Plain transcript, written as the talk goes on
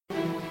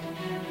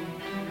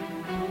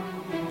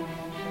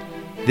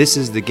This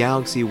is the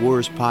Galaxy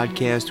Wars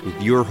podcast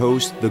with your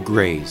host, The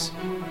Grays.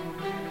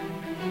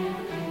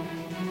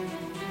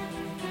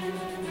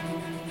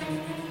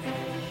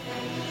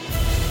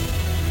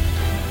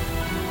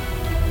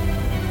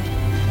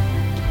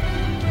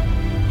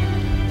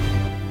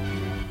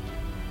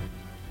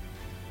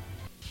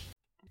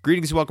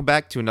 Greetings and welcome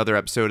back to another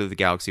episode of the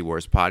Galaxy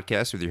Wars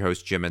podcast with your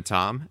hosts, Jim and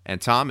Tom.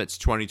 And Tom, it's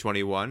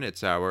 2021.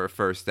 It's our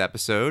first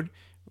episode.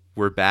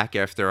 We're back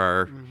after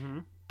our,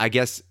 I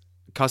guess,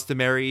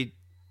 customary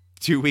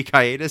 2-week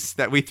hiatus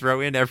that we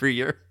throw in every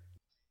year.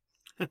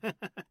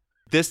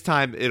 This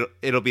time,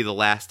 it'll be the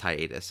last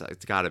hiatus.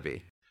 It's got to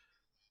be.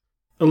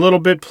 A little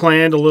bit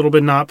planned, a little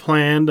bit not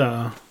planned,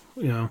 Well,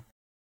 it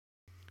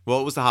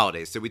was the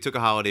holidays, so we took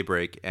a holiday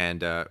break,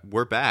 and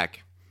we're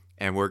back.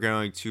 And we're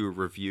going to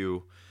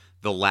review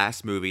the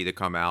last movie to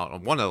come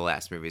out, one of the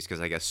last movies, because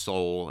I guess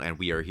Soul and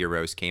We Are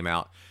Heroes came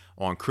out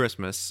on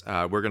Christmas.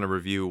 We're going to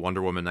review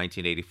Wonder Woman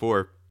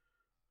 1984.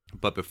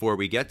 But before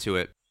we get to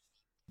it,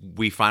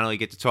 we finally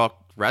get to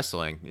talk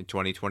wrestling in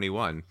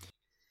 2021.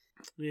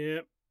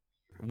 Yep.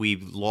 We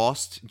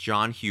lost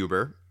John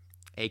Huber,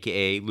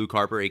 a.k.a. Luke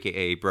Harper,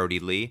 a.k.a. Brody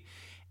Lee,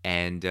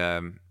 and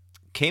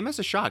came as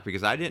a shock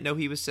because I didn't know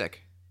he was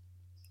sick.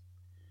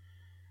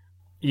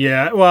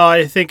 Yeah, well,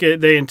 I think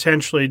they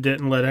intentionally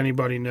didn't let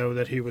anybody know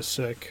that he was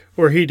sick,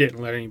 or he didn't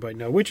let anybody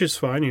know, which is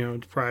fine.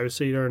 It's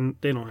privacy;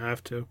 they don't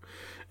have to.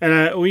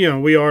 And we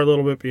are a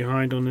little bit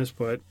behind on this,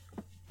 but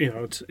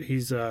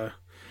he's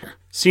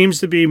seems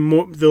to be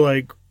more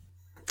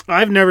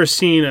I've never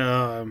seen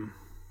an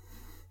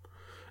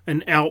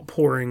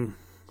outpouring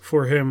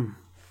for him.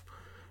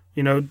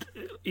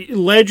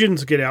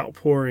 Legends get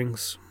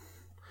outpourings,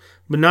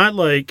 but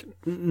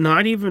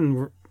not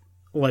even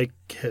like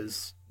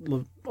his.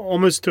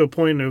 Almost to a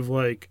point of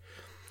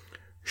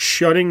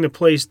shutting the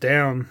place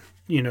down,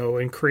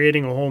 and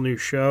creating a whole new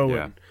show.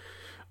 Yeah.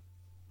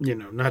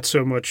 And, not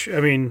so much. I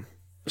mean,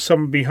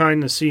 some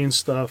behind the scenes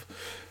stuff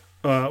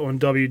on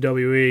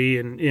WWE,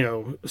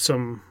 and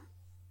some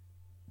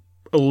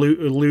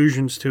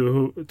allusions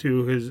to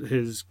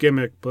his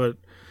gimmick, but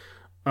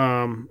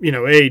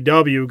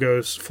AEW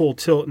goes full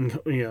tilt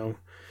and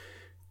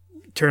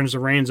turns the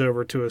reins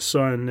over to his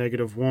son,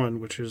 -1,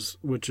 which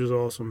is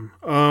awesome.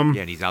 And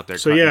he's out there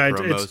cutting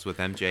promos with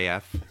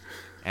MJF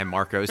and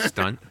Marco's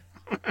stunt.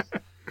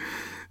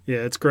 Yeah,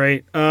 it's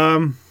great. I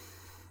mean,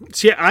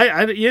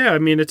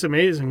 it's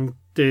amazing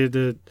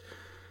the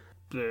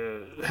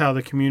how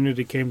the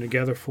community came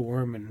together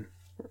for him, and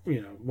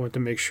want to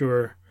make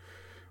sure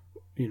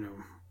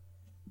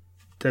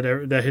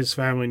that his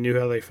family knew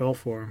how they felt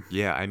for him.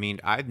 Yeah, I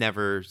mean, I've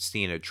never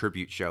seen a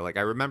tribute show.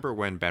 I remember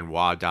when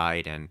Benoit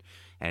died and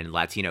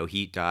Latino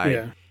Heat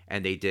died,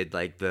 and they did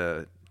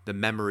the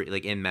memory,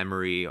 in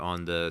memory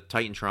on the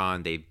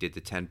Titantron. They did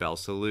the 10-bell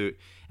salute,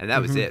 and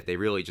that was it. They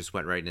really just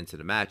went right into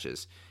the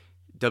matches.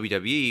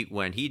 WWE,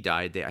 when he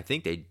died, I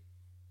think they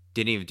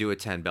didn't even do a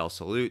 10-bell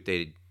salute.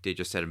 They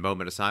just said a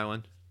moment of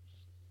silence.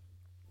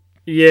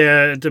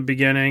 Yeah, at the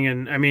beginning,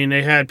 and I mean,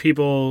 they had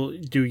people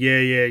do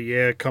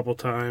yeah a couple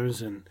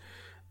times, and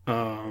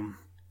on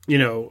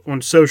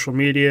social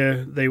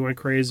media they went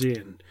crazy,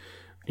 and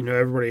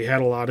everybody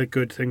had a lot of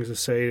good things to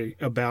say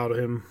about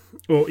him.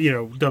 Well,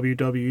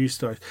 WWE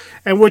stars,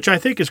 and which I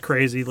think is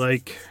crazy.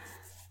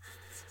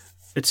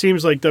 It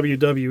seems like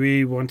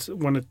WWE wants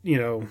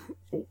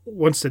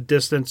to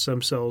distance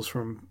themselves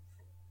from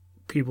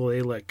people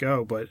they let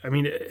go. But I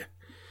mean,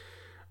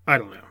 I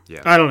don't know.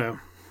 Yeah. I don't know.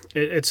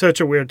 It's such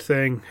a weird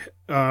thing.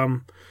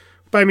 But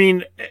I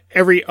mean,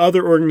 every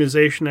other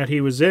organization that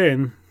he was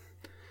in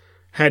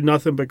had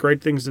nothing but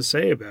great things to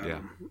say about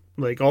him.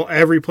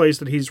 Every place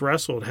that he's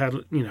wrestled had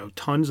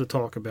tons to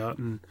talk about,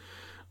 and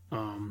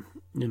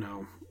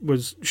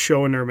was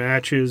showing their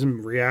matches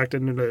and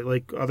reacting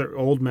to other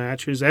old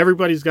matches.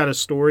 Everybody's got a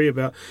story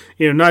about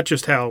not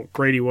just how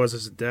great he was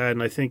as a dad.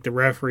 And I think the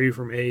referee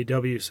from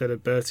AEW said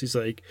it best. He's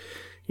like,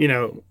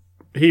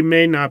 he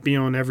may not be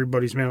on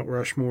everybody's Mount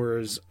Rushmore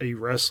as a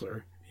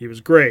wrestler. He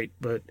was great,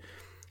 but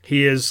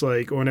he is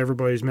on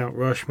everybody's Mount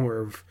Rushmore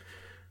of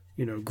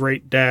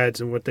great dads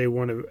and what they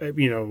want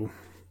to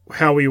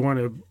how we want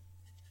to.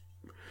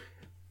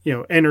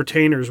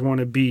 Entertainers want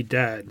to be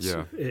dads.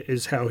 Yeah.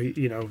 Is how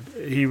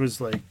he was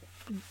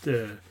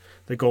the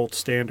gold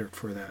standard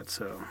for that.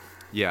 So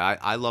yeah,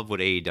 I love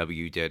what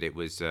AEW did. It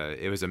was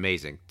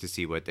amazing to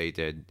see what they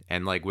did,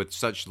 and with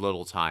such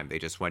little time, they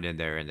just went in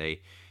there and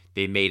they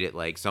made it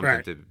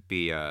something to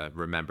be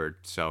remembered.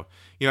 So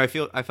I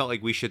felt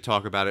like we should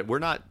talk about it. We're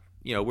not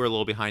we're a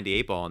little behind the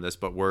 8 ball on this,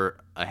 but we're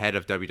ahead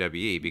of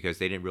WWE because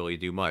they didn't really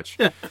do much.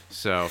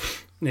 So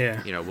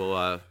yeah,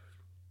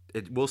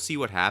 we'll see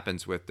what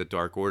happens with the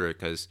Dark Order,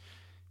 because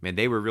man,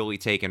 they were really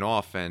taken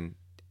off, and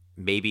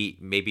maybe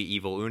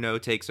Evil Uno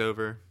takes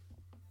over.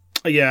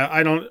 Yeah,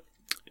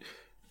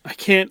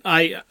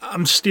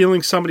 I'm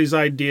stealing somebody's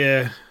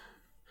idea.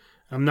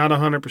 I'm not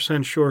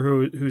 100% sure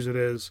whose it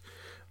is,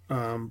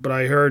 but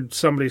I heard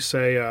somebody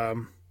say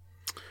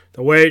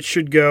the way it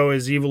should go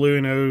is Evil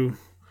Uno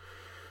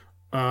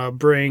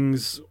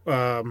brings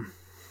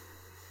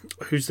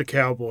who's the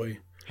cowboy?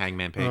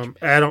 Hangman Page.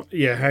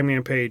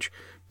 Hangman Page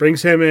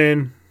brings him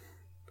in,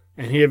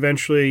 and he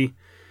eventually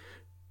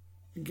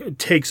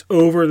takes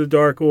over the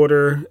Dark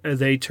Order as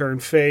they turn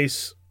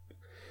face,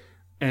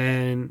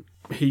 and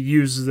he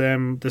uses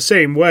them the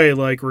same way,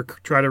 like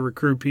try to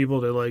recruit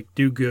people to like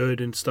do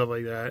good and stuff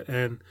like that.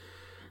 And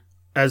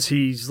as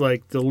he's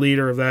like the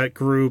leader of that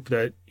group,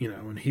 that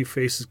when he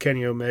faces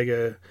Kenny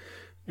Omega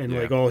and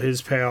like all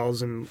his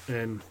pals,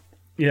 and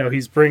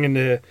he's bringing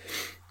the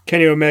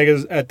Kenny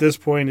Omega at this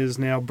point is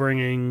now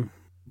bringing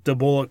the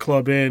Bullet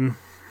Club in.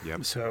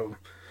 Yep. So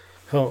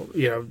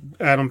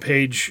Adam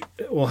Page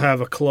will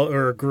have a club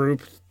or a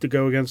group to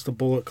go against the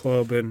Bullet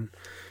Club, and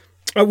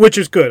which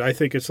is good. I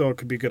think it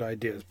could be good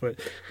ideas, but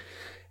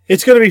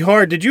it's going to be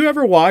hard. Did you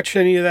ever watch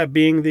any of that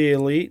Being the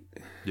Elite?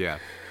 Yeah.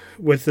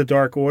 With the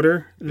Dark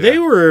Order? Yeah. They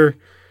were,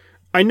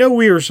 I know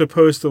we were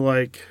supposed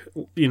to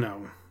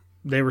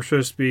they were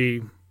supposed to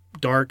be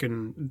dark,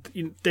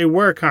 and they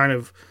were kind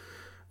of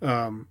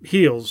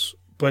heels,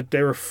 but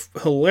they were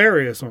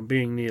hilarious on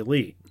Being the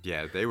Elite.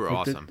 Yeah, they were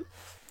awesome.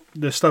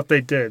 The stuff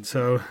they did.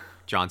 So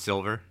John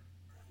Silver.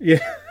 Yeah.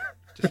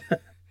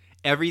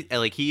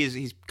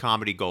 He's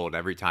comedy gold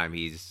every time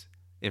he's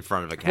in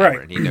front of a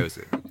camera, and he knows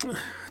it.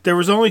 There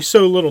was only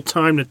so little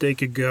time that they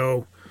could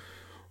go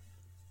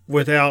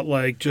without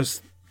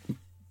just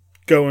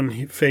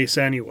going face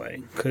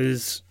anyway,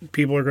 because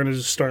people are going to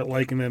just start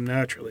liking them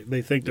naturally.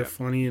 They think they're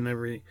funny and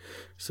everything.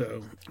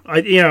 So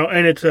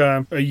and it's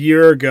a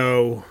year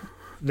ago.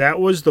 That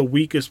was the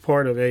weakest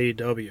part of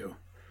AEW.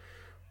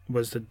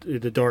 Was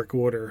the Dark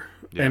Order.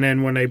 Yeah. And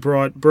then when they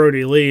brought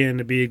Brody Lee in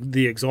to be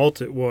the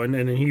Exalted One,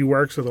 and then he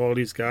works with all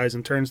these guys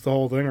and turns the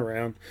whole thing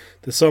around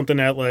to something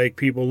that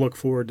people look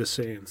forward to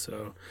seeing.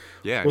 So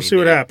we'll see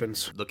what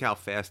happens. Look how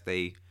fast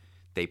they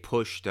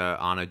pushed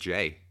Anna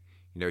Jay.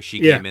 She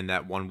came in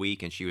that 1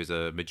 week and she was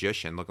a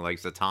magician looking like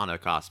Zatanna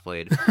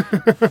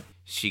cosplayed.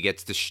 She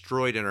gets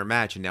destroyed in her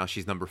match, and now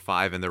she's number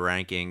 5 in the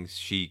rankings.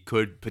 She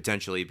could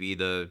potentially be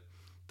the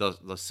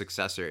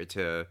successor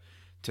to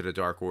the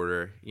Dark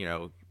Order.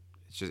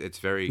 It's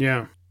very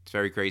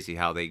crazy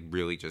how they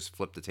really just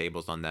flipped the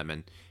tables on them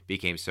and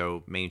became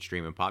so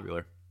mainstream and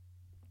popular.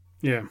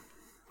 Yeah.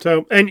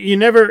 So, and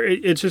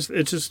it's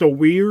just a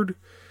weird,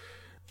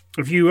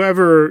 if you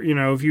ever,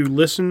 if you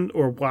listen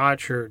or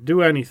watch or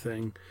do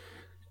anything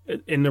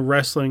in the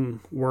wrestling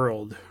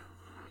world,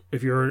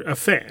 if you're a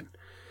fan,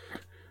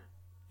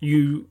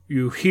 you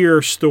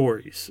hear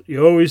stories.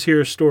 You always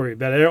hear a story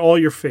about all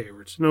your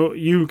favorites.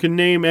 You can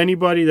name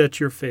anybody that's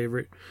your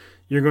favorite.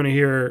 You're going to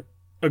hear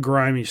a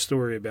grimy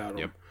story about him.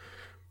 Yep.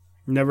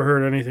 Never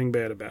heard anything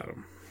bad about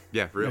him.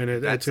 Yeah, really. And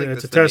it's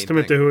a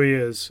testament to who he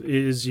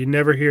is. You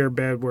never hear a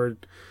bad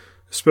word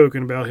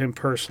spoken about him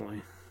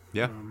personally.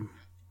 Yeah.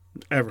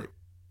 Ever.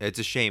 It's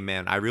a shame,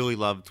 man. I really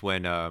loved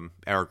when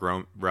Eric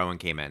Rowan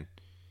came in.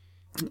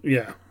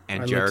 Yeah.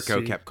 And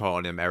Jericho kept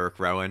calling him Eric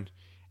Rowan.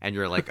 And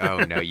you're like, oh,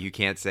 no, you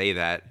can't say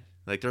that.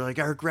 They're like,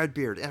 Eric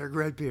Redbeard.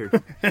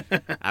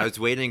 I was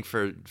waiting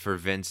for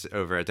Vince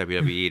over at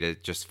WWE to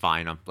just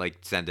fine him,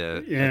 send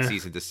a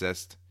cease and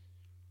desist.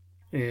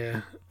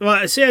 Yeah.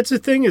 Well, see, that's the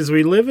thing is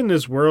we live in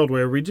this world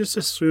where we just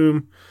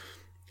assume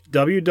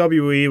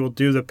WWE will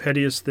do the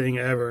pettiest thing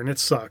ever, and it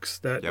sucks.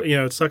 That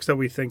it sucks that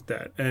we think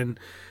that. And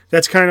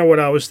that's kind of what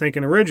I was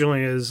thinking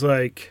originally is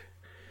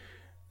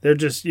they're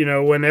just,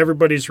 when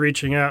everybody's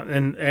reaching out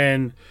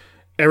and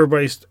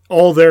everybody's,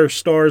 all their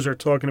stars are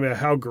talking about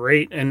how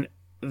great and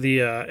the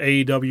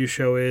AEW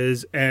show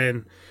is,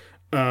 and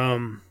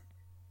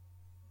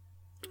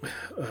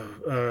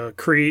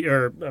Creed,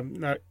 or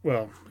not,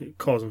 well, he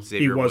calls him,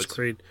 Xavier Woods.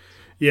 Creed.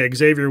 Yeah,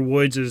 Xavier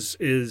Woods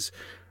is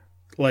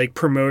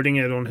promoting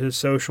it on his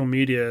social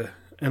media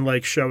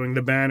and showing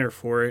the banner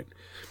for it.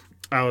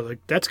 I was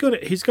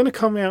like, he's gonna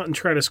come out and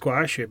try to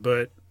squash it,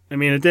 but I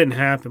mean, it didn't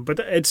happen. But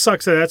it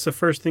sucks that that's the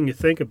first thing you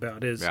think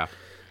about is,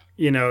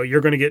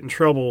 you're gonna get in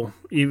trouble,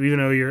 even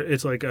though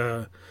it's like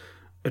a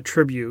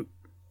tribute.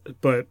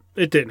 But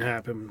it didn't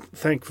happen.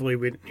 Thankfully,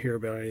 we didn't hear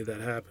about any of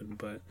that happen.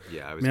 But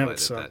I was glad it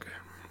sucked.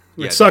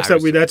 Yeah, it sucks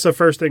that's the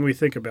first thing we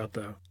think about,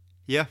 though.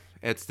 Yeah,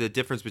 it's the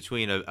difference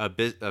between a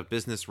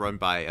business run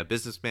by a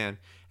businessman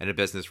and a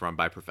business run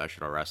by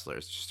professional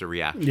wrestlers. Just a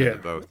reaction to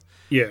both.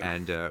 Yeah,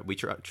 and we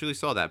truly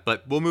saw that.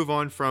 But we'll move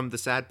on from the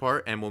sad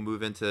part, and we'll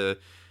move into,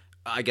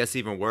 I guess,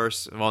 even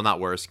worse. Well, not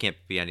worse. Can't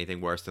be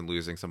anything worse than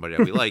losing somebody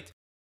that we liked.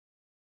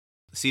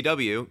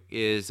 CW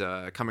is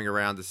coming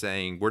around to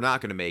saying we're not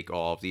going to make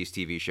all of these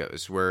TV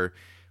shows. We're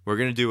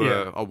going to do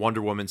a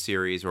Wonder Woman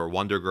series or a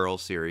Wonder Girl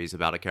series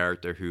about a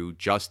character who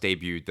just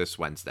debuted this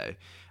Wednesday.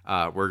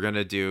 We're going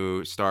to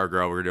do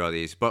Stargirl. We're going to do all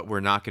these, but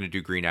we're not going to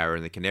do Green Arrow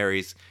and the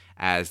Canaries,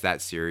 as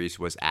that series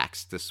was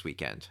axed this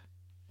weekend.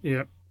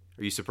 Yep.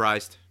 Are you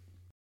surprised?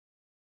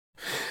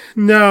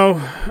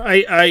 No,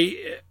 I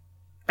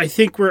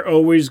think we're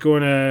always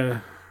going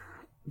to.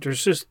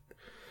 There's just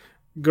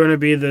going to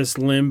be this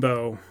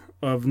limbo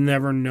of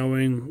never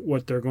knowing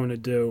what they're going to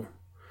do,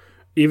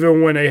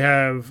 even when they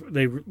have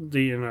they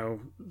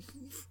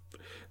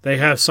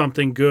have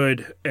something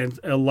good and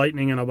a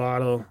lightning in a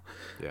bottle,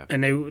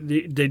 and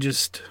they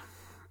just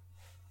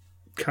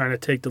kind of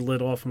take the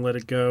lid off and let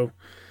it go.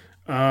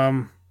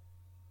 I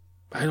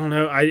don't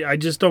know. I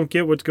just don't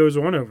get what goes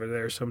on over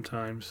there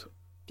sometimes.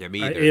 Yeah,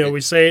 me either.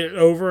 We say it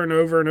over and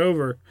over and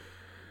over.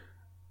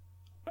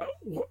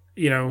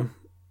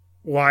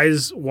 Why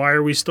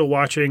are we still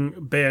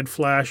watching Bad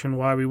Flash, and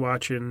why are we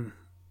watching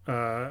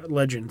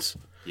Legends?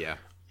 Yeah.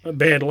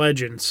 Bad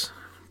Legends.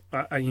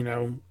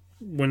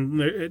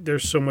 When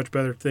there's so much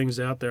better things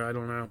out there, I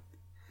don't know.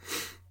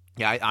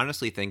 Yeah, I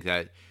honestly think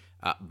that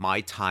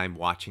my time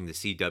watching the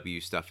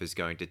CW stuff is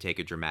going to take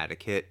a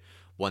dramatic hit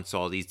once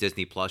all these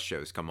Disney Plus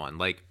shows come on.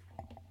 Like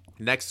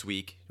next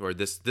week, or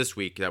this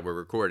week that we're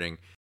recording,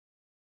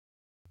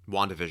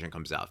 WandaVision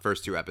comes out,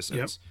 first 2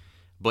 episodes. Yep.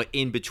 But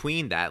in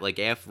between that, like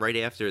right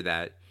after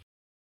that,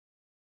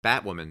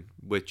 Batwoman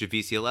with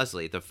Javicia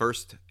Leslie, the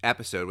first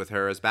episode with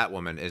her as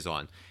Batwoman is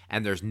on,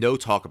 and there's no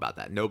talk about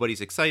that. Nobody's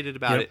excited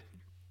about it.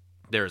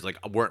 There's like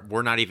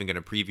we're not even going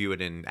to preview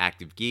it in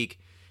Active Geek.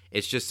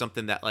 It's just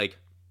something that like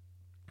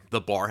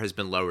the bar has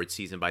been lowered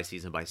season by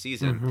season by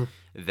season,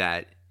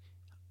 that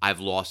I've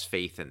lost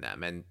faith in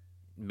them. And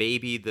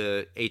maybe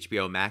the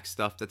HBO Max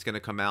stuff that's going to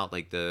come out,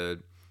 like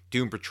the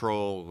Doom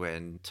Patrol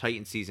and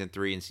Titan season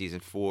 3 and season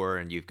 4,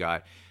 and you've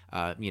got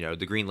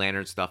the Green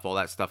Lantern stuff, all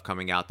that stuff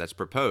coming out that's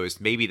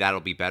proposed. Maybe that'll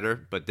be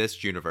better, but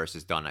this universe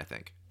is done, I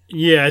think.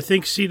 Yeah, I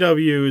think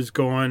CW is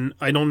gone.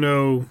 I don't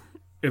know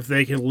if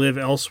they can live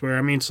elsewhere.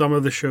 I mean, some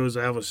of the shows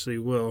obviously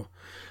will.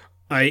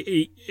 That's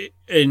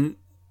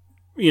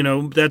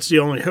the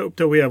only hope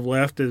that we have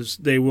left, is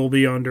they will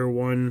be under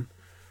one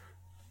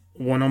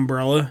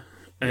umbrella,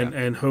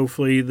 and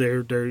hopefully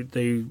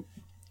they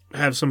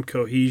have some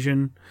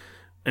cohesion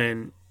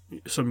and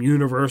some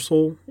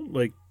universal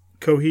like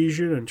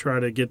cohesion, and try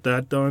to get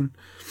that done.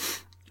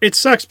 It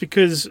sucks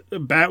because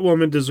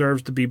Batwoman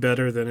deserves to be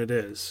better than it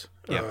is.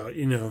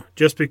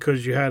 Just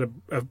because you had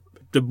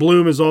the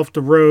bloom is off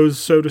the rose,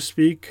 so to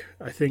speak.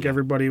 I think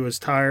everybody was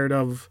tired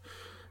of.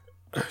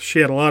 She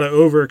had a lot of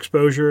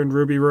overexposure in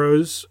Ruby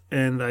Rose,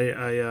 and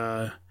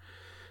I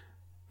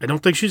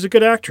don't think she's a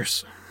good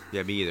actress.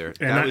 Yeah, me either.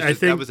 And I think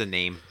that was a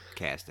name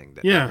casting.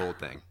 That whole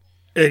thing.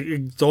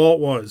 It's all it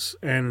was,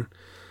 and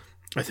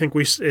I think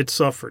it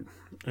suffered,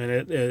 and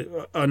it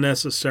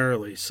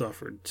unnecessarily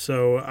suffered.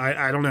 So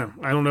I don't know.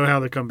 I don't know how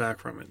they come back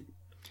from it.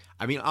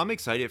 I mean, I'm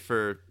excited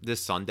for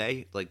this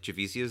Sunday, like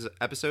Javicia's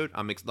episode.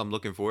 I'm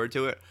looking forward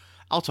to it.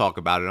 I'll talk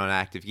about it on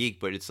Active Geek,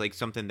 but it's like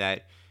something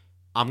that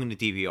I'm going to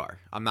DVR.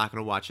 I'm not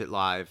going to watch it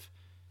live.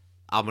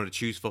 I'm going to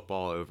choose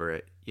football over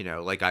it.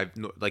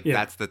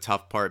 That's the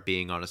tough part,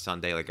 being on a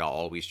Sunday. Like, I'll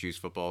always choose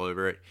football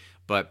over it.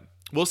 But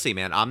we'll see,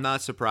 man. I'm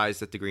not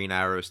surprised that the Green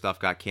Arrow stuff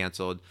got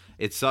canceled.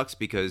 It sucks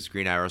because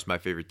Green Arrow's my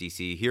favorite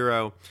DC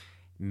hero.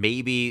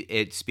 Maybe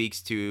it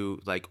speaks to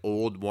like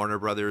old Warner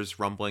Brothers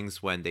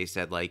rumblings when they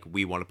said like,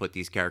 we want to put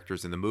these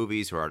characters in the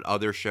movies or on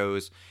other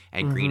shows,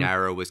 and Green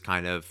Arrow was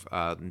kind of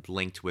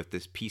linked with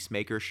this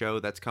Peacemaker show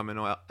that's coming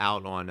out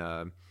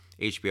on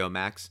HBO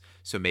Max.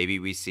 So maybe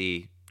we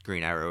see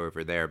Green Arrow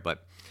over there.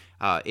 But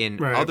in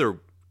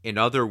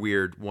other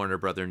weird Warner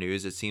Brother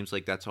news, it seems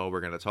like that's all we're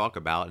going to talk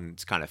about, and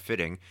it's kind of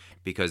fitting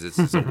because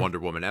it's a Wonder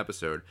Woman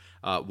episode.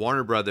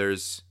 Warner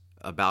Brothers,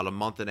 about a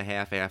month and a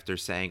half after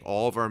saying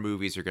all of our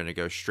movies are going to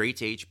go straight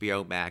to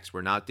HBO Max,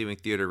 we're not doing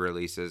theater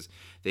releases,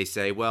 they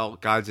say, well,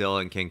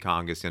 Godzilla and King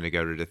Kong is going to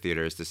go to the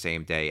theaters the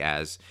same day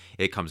as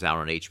it comes out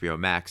on HBO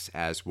Max,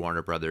 as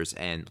Warner Brothers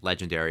and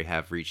Legendary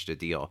have reached a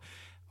deal.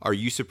 Are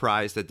you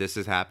surprised that this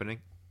is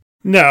happening?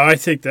 No, I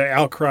think the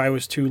outcry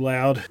was too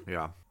loud.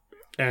 Yeah.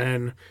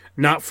 And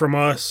not from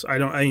us.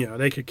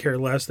 They could care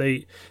less.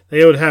 They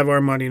would have our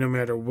money no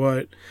matter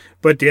what.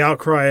 But the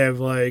outcry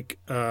of like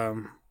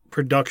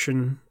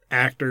production,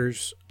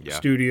 actors,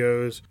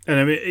 studios, and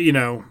I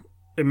mean,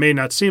 it may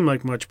not seem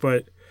like much,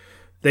 but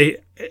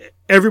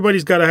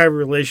everybody's got to have a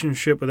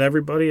relationship with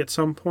everybody at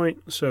some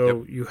point.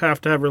 So you have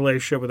to have a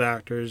relationship with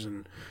actors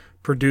and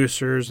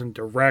producers and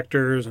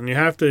directors, and you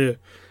have to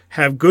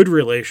have good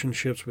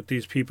relationships with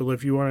these people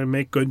if you want to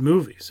make good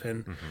movies.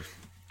 And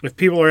if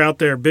people are out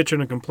there bitching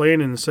and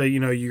complaining and say,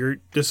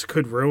 this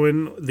could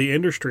ruin the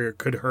industry or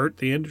could hurt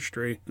the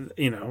industry,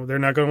 they're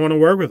not going to want to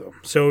work with them.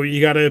 So you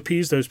got to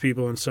appease those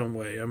people in some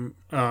way. And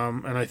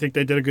I think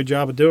they did a good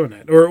job of doing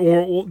that,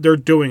 or they're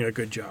doing a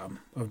good job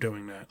of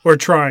doing that, or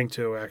trying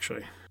to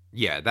actually.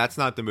 Yeah, that's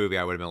not the movie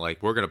I would have been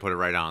like, we're going to put it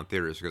right out in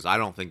theaters, because I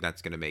don't think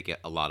that's going to make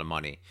it a lot of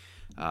money.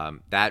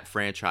 That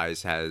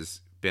franchise has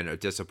been a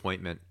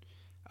disappointment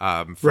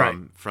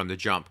from the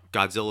jump.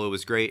 Godzilla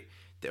was great.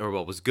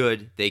 Was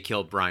good. They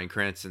killed Bryan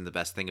Cranston, the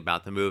best thing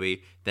about the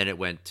movie. Then it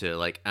went to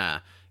like,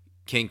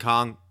 King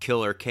Kong,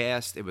 killer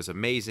cast. It was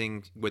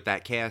amazing with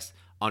that cast.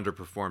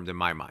 Underperformed in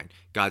my mind.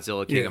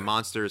 Godzilla, King of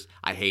Monsters,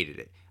 I hated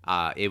it.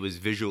 It was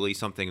visually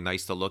something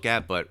nice to look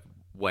at, but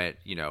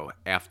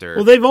after.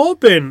 Well, they've all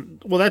been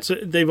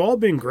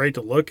great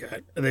to look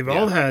at. They've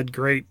all had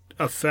great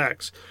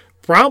effects.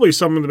 Probably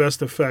some of the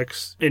best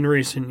effects in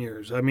recent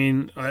years. I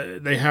mean,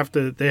 they have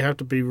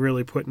to be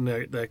really put in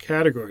that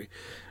category.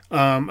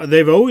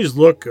 They've always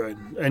looked good,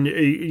 and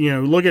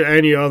look at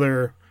any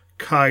other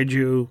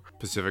kaiju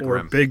Pacific or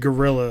Rim. big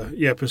gorilla.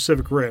 Yeah,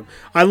 Pacific Rim.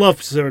 I love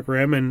Pacific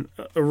Rim, and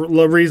the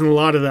reason a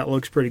lot of that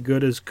looks pretty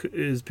good is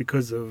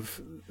because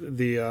of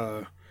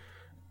the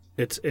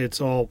it's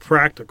all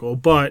practical,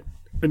 but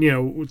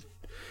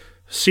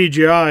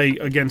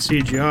CGI against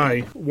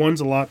CGI,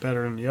 one's a lot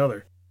better than the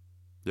other.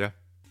 Yeah.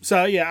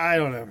 So yeah, I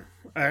don't know.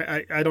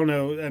 I don't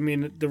know. I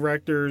mean,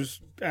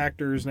 directors,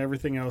 actors, and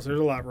everything else. There's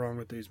a lot wrong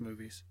with these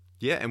movies.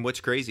 Yeah, and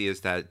what's crazy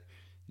is that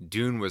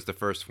Dune was the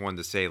first one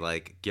to say,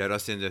 like, get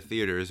us into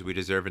theaters. We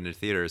deserve it in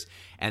theaters.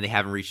 And they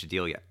haven't reached a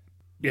deal yet.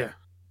 Yeah.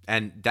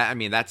 And that, I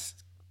mean, that's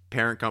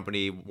parent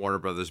company Warner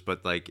Brothers,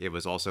 but, like, it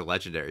was also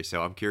Legendary.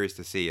 So I'm curious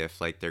to see if,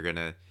 like, they're going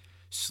to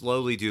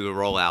slowly do the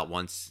rollout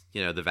once,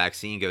 the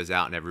vaccine goes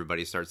out and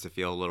everybody starts to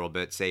feel a little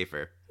bit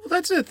safer. Well,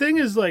 that's the thing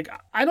is, like,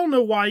 I don't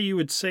know why you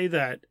would say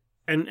that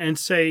and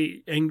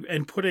say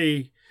and put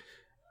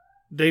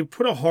they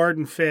put a hard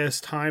and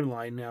fast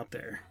timeline out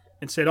there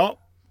and said, oh,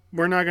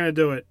 we're not going to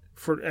do it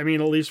at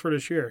least for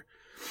this year.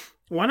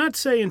 Why not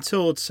say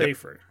until it's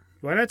safer?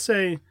 Why not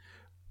say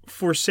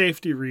for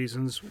safety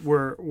reasons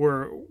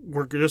we're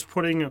just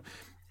putting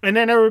and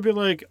then everyone would be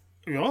like,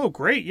 oh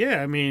great,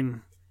 yeah, I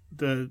mean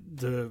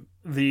the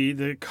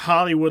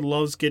Hollywood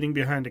loves getting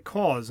behind a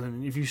cause,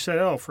 and if you said,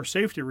 oh, for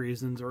safety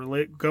reasons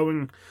or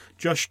going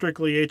just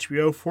strictly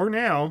HBO for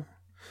now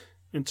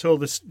until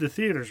the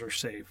theaters are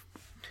safe,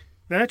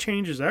 that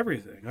changes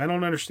everything. I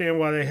don't understand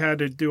why they had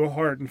to do a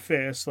hard and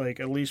fast, like,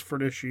 at least for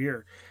this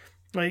year.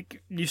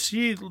 Like, you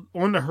see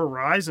on the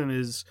horizon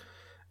is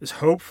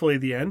hopefully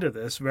the end of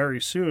this very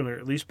soon, or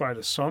at least by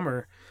the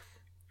summer.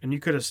 And you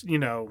could have,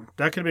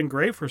 that could have been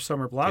great for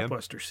summer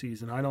blockbuster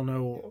season. I don't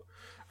know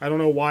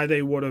why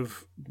they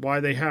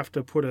have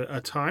to put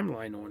a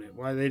timeline on it.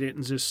 Why they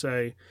didn't just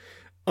say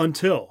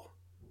until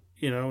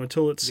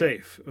it's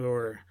safe,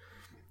 or,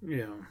 I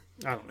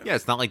don't know. Yeah,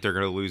 it's not like they're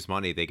going to lose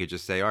money. They could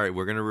just say, all right,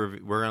 we're going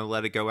to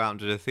let it go out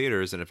into the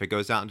theaters. And if it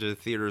goes out into the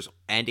theaters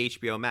and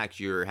HBO Max,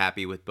 you're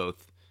happy with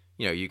both.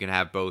 You can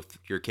have both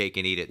your cake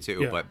and eat it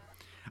too. Yeah. But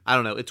I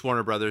don't know. It's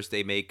Warner Brothers.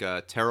 They make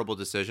terrible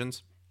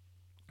decisions.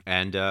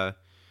 And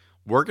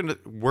we're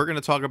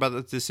gonna talk about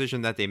the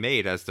decision that they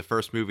made, as the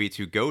first movie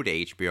to go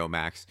to HBO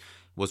Max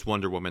was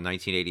Wonder Woman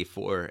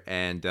 1984.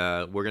 And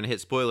we're going to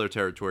hit spoiler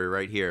territory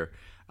right here.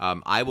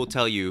 I will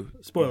tell you,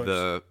 Spoilers.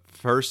 The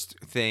first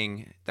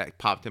thing that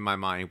popped in my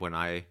mind when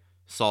I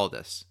saw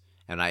this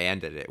and I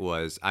ended it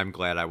was, I'm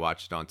glad I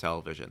watched it on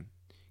television,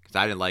 because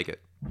I didn't like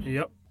it.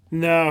 Yep.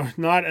 No,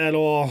 not at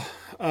all.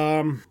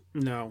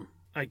 No.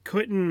 I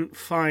couldn't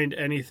find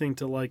anything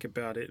to like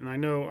about it. And I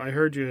know I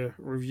heard you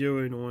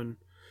reviewing on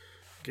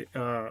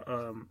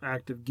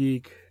Active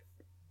Geek,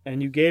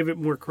 and you gave it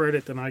more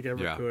credit than I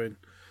ever could.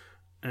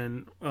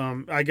 And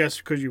I guess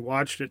because you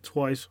watched it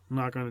twice, I'm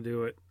not going to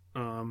do it.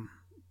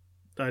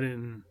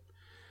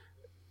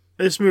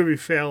 This movie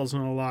fails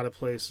in a lot of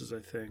places, I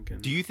think.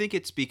 And do you think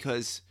it's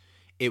because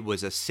it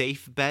was a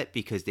safe bet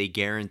because they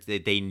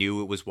guaranteed, they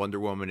knew it was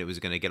Wonder Woman, it was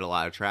going to get a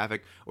lot of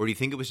traffic, or do you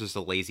think it was just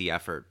a lazy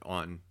effort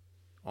on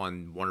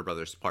Warner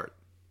Brothers' part?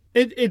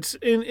 It's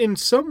in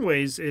some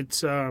ways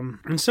it's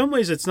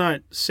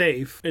not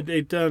safe.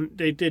 They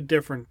did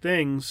different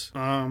things.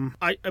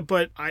 I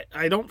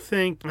don't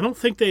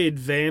think they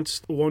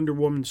advanced Wonder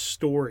Woman's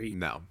story.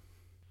 No.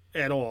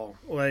 At all.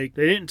 Like,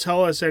 they didn't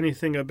tell us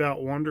anything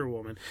about Wonder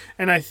Woman.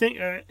 And I think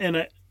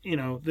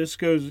this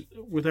goes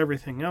with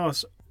everything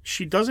else.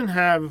 She doesn't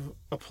have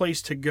a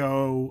place to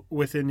go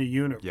within the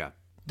universe. Yeah.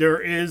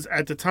 There is,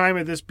 at the time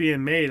of this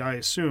being made, I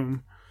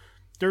assume,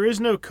 there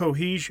is no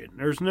cohesion.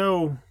 There's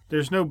no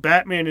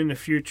Batman in the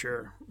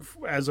future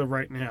as of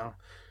right now.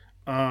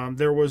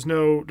 There's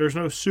no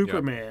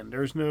Superman.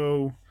 Yep.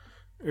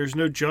 There's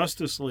no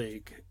Justice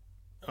League.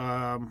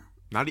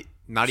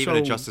 Not even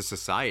a Justice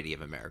Society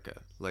of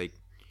America. Like,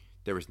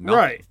 there was nothing.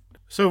 Right.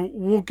 So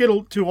we'll get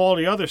to all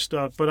the other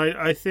stuff, but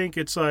I think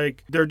it's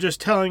like they're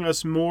just telling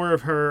us more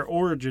of her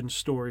origin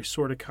story,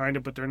 sort of, kind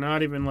of, but they're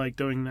not even, like,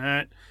 doing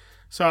that.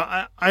 So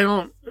I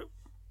don't.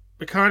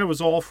 It kind of was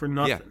all for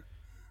nothing,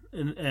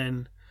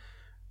 and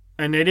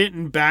they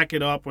didn't back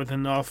it up with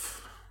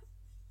enough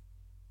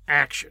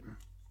action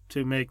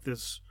to make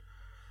this.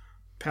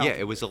 Yeah,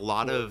 it was a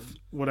lot of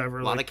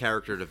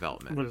character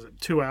development. What is it?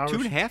 2 hours?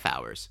 2.5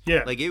 hours.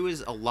 Yeah, like, it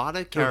was a lot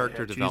of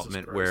character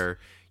development where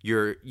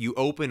you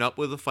open up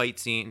with a fight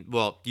scene.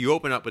 Well, you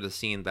open up with a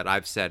scene that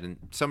I've said, and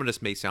some of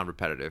this may sound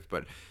repetitive,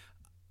 but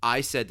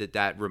I said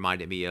that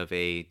reminded me of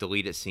a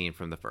deleted scene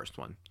from the first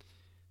one.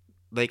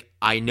 Like,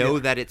 I know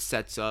that it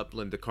sets up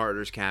Linda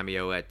Carter's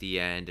cameo at the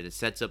end, and it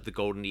sets up the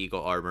Golden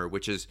Eagle armor,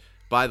 which is,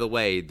 by the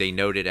way, they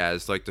noted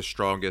as, like, the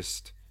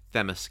strongest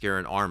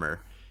Themysciran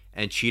armor.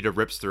 And Cheetah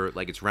rips through it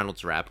like it's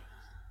Reynolds wrap.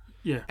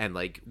 Yeah. And,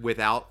 like,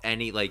 without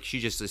any, like, she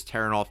just is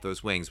tearing off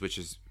those wings, which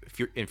is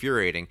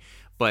infuriating.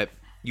 But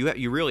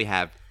you really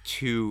have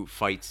two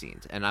fight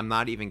scenes. And I'm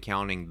not even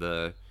counting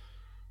the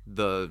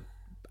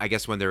I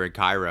guess when they're in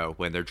Cairo,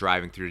 when they're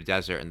driving through the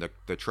desert and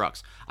the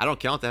trucks. I don't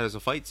count that as a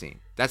fight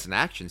scene. That's an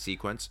action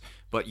sequence.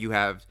 But you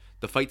have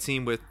the fight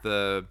scene with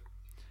the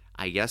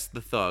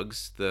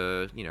thugs,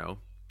 the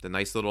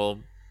nice little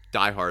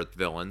diehard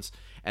villains,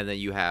 and then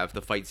you have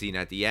the fight scene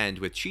at the end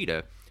with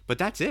Cheetah. But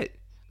that's it.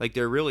 Like,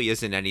 there really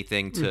isn't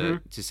anything to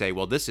say,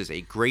 well, this is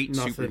a great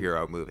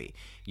superhero movie.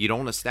 You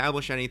don't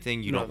establish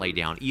anything. You don't lay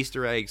down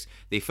Easter eggs.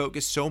 They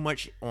focus so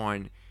much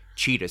on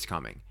Cheetah's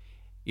coming.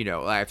 You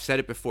know, I've said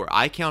it before.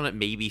 I counted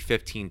maybe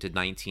 15 to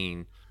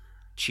 19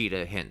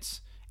 Cheetah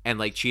hints. And,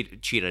 like,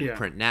 Cheetah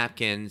print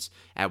napkins.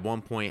 At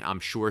one point,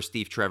 I'm sure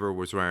Steve Trevor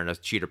was wearing a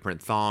Cheetah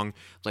print thong.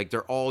 Like,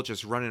 they're all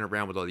just running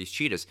around with all these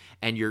cheetahs.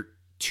 And you're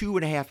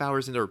 2.5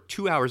 hours in, or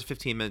 2 hours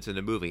 15 minutes in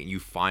the movie, and you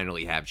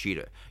finally have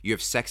Cheetah. You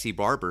have Sexy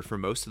Barber for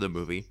most of the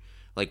movie,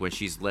 like when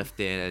she's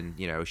lifting and,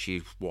 you know,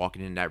 she's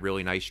walking in that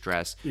really nice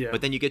dress. Yeah.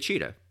 But then you get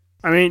Cheetah.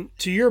 I mean,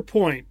 to your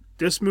point,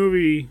 this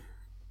movie,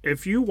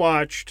 if you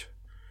watched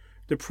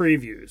the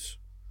previews,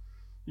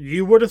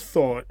 you would have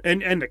thought,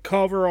 and the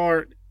cover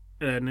art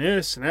and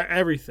this and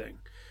everything,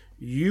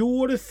 you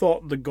would have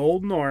thought the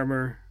golden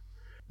armor,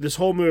 this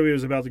whole movie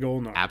was about the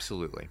golden armor.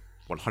 Absolutely.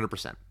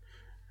 100%.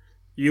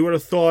 You would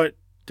have thought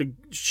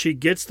she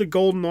gets the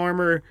golden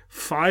armor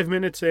 5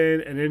 minutes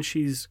in, and then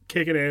she's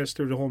kicking ass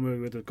through the whole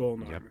movie with the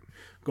golden armor.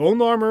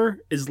 Golden armor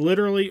is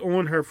literally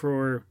on her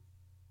for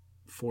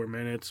 4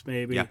 minutes,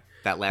 maybe. Yeah,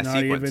 that last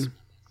sequence.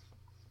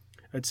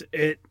 Even.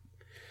 It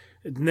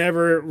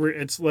never.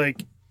 It's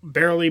like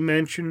barely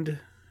mentioned.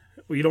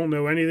 We don't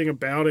know anything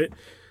about it,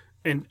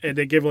 and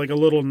they give like a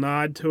little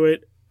nod to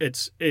it.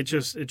 It's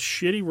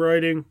shitty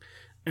writing,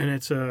 and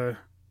it's not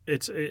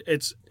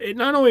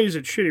only is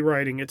it shitty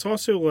writing, it's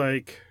also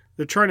like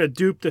they're trying to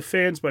dupe the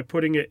fans by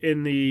putting it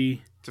in the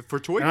for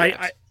toy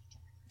fans.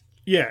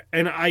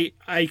 I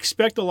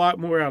expect a lot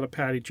more out of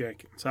Patty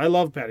Jenkins. I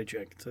love Patty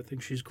Jenkins. I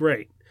think she's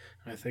great.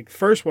 I think the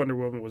first Wonder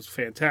Woman was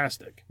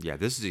fantastic. Yeah,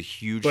 this is a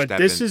huge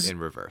step in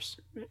reverse.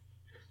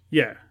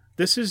 Yeah,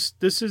 this is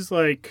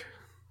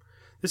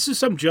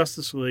some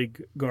Justice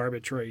League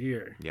garbage right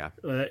here. Yeah,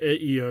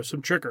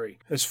 some trickery.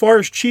 As far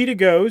as Cheetah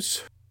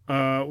goes,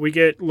 we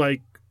get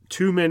like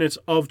 2 minutes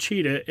of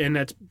Cheetah, and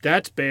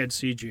that's bad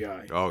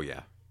CGI. Oh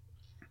yeah.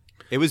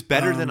 It was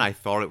better than I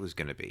thought it was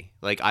going to be.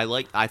 Like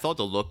I thought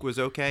the look was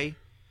okay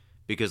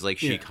because like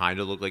she kind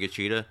of looked like a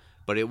cheetah,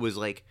 but it was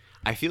like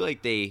I feel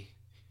like they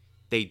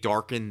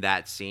darkened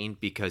that scene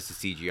because the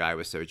CGI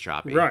was so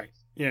choppy. Right.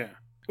 Yeah.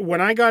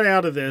 When I got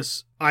out of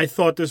this, I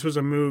thought this was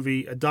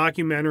a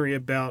documentary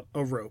about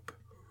a rope.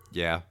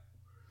 Yeah.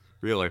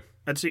 Really.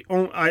 That's the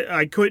only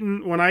I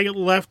couldn't when I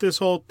left this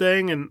whole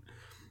thing, and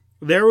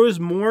there was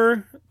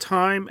more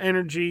time,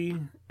 energy,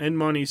 and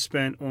money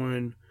spent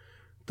on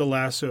the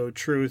lasso of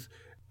truth,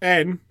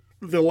 and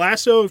the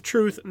lasso of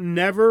truth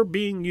never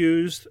being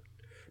used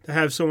to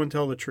have someone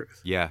tell the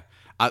truth. Yeah,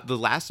 the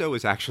lasso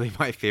is actually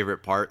my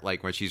favorite part.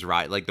 Like when she's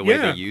like the way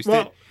they used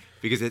it,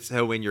 because it's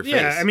so in your face.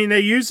 Yeah, I mean they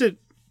use it.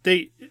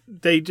 They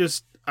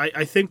just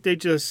I think they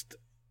just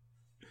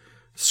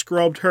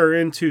scrubbed her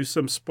into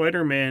some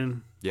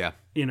Spider-Man. Yeah,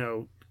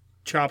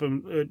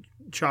 chopping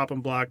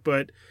block,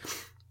 but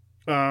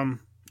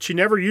she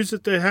never used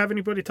it to have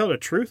anybody tell the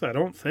truth. I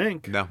don't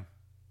think. No.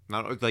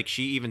 Not like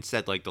she even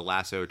said like the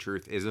lasso of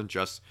truth isn't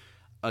just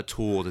a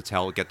tool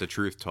to get the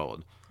truth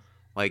told.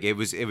 Like it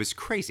was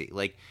crazy.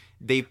 Like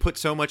they put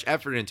so much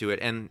effort into it,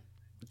 and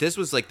this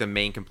was like the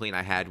main complaint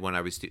I had when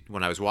I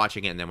was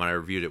watching it, and then when I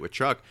reviewed it with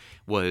Chuck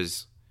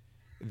was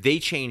they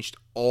changed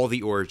all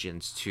the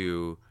origins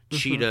to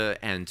Cheetah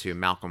and to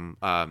Malcolm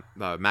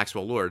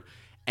Maxwell Lord.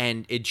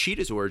 And in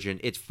Cheetah's origin,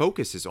 it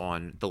focuses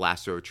on the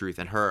lasso of truth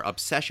and her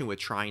obsession with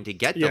trying to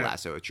get the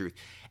lasso of truth.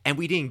 And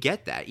we didn't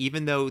get that,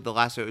 even though the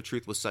lasso of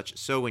truth was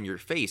so in your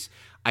face.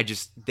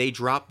 They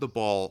dropped the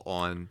ball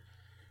on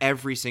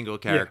every single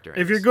character.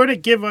 Yeah. If you're going to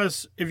give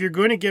us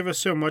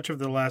so much of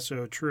the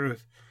lasso of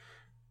truth,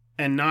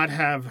 and not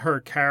have her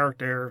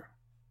character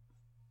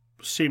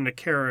seem to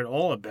care at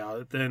all about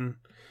it, then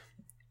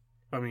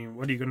I mean,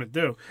 what are you going to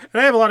do?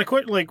 And I have a lot of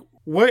questions. Like,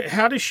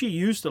 how does she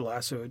use the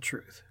lasso of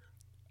truth?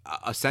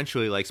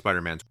 Essentially, like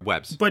Spider-Man's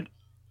webs. But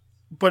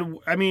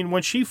I mean,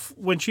 when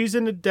she's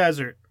in the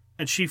desert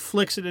and she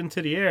flicks it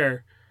into the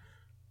air,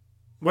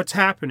 what's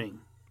happening?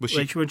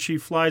 When she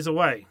flies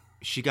away,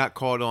 she got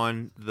caught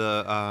on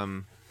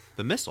the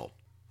missile.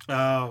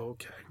 Oh,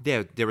 okay.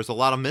 Yeah, there was a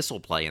lot of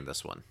missile play in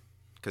this one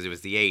because it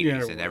was the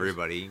 80s and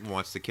everybody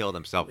wants to kill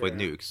themselves with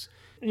nukes.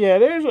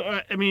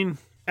 Yeah, I mean,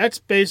 that's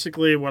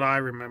basically what I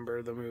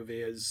remember the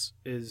movie is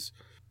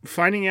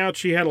finding out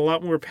she had a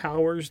lot more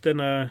powers than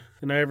I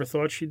ever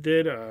thought she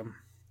did.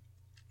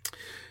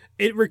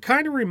 It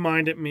kind of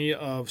reminded me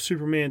of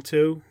Superman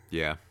 2.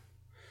 Yeah.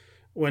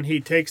 When he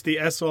takes the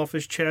S off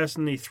his chest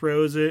and he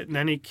throws it, and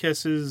then he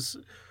kisses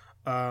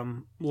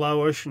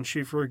Lois and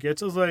she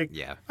forgets. I was like,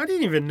 yeah. I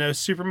didn't even know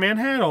Superman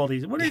had all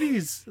these. What are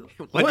these?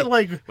 When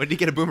did he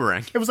get a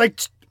boomerang? It was like...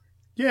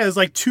 Yeah, it's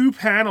like 2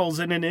 panels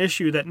in an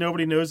issue that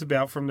nobody knows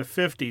about from the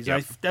 50s.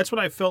 Yep. That's what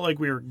I felt like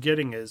we were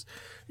getting is,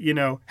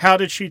 how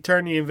did she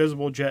turn the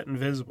invisible jet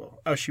invisible?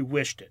 Oh, she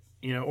wished it,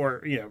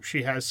 or,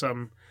 she has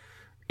some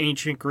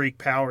ancient Greek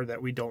power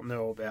that we don't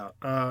know about.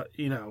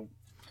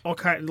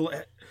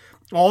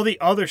 All the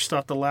other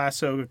stuff the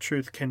lasso of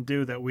truth can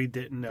do that we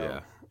didn't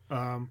know.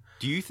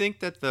 Do you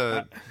think that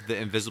the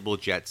invisible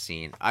jet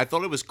scene? I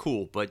thought it was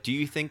cool, but do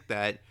you think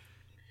that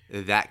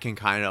can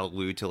kind of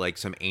allude to like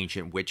some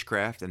ancient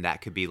witchcraft, and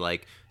that could be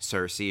like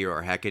Cersei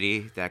or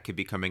Hecate that could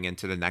be coming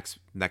into the next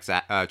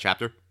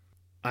chapter?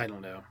 I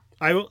don't know.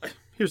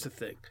 Here's the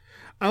thing.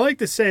 I like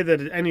to say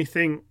that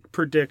anything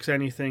predicts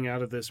anything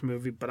out of this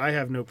movie, but I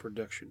have no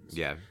predictions.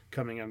 Yeah.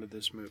 Coming out of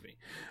this movie,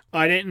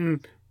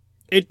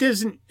 It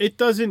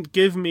doesn't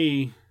give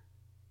me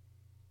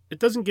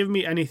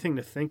anything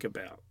to think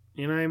about.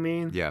 You know what I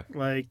mean? Yeah.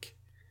 Like,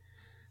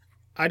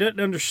 I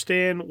didn't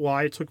understand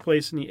why it took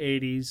place in the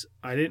 80s.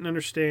 I didn't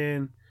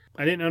understand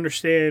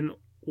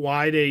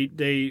why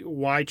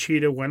why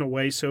Cheetah went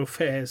away so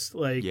fast.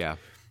 Like, yeah.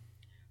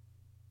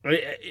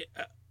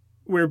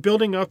 We're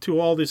building up to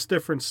all this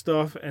different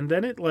stuff, and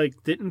then it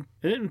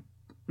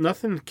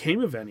nothing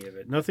came of any of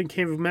it. Nothing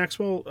came of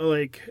Maxwell.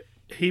 Like,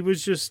 he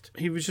was just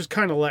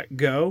kind of let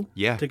go.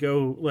 Yeah. To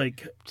go,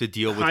 like, to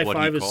deal with high what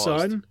five he his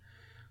caused. son.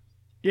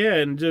 Yeah,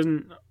 and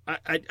then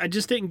I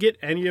just didn't get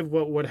any of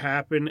what would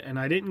happen, and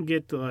I didn't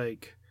get to,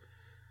 like,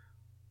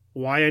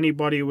 why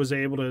anybody was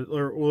able to,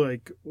 or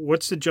like,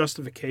 what's the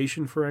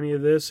justification for any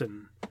of this,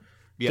 and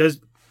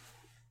does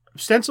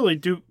ostensibly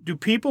do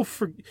people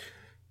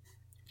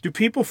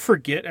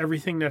forget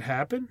everything that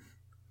happened?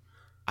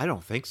 I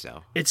don't think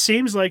so. It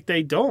seems like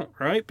they don't,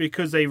 right?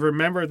 Because they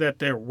remember that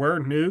there were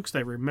nukes.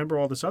 They remember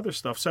all this other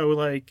stuff. So,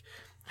 like,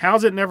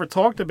 how's it never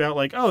talked about?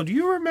 Like, oh, do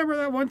you remember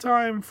that one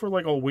time for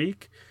like a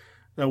week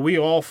that we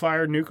all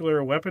fired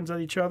nuclear weapons at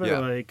each other? Yeah.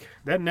 like,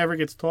 that never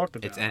gets talked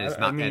about. It's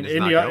not in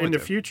going the to.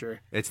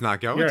 future. It's not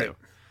going to.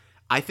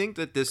 I think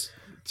that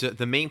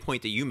the main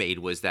point that you made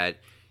was that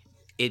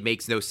it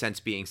makes no sense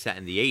being set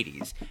in the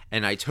 80s.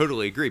 And I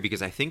totally agree,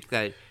 because I think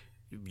that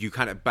you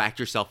kind of backed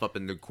yourself up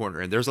in the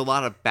corner. And there's a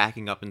lot of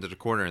backing up into the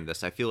corner in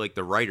this. I feel like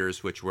the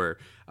writers, which were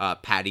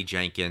Patty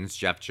Jenkins,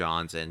 Jeff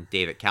Johns, and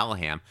David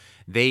Callahan,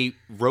 they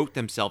wrote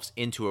themselves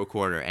into a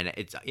corner. And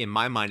it's, in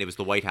my mind, it was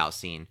the White House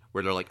scene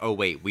where they're like, oh,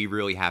 wait, we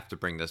really have to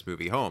bring this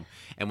movie home.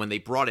 And when they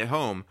brought it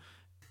home,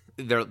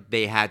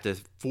 they had to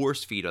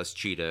force feed us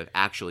Cheetah,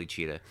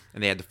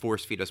 and they had to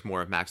force feed us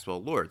more of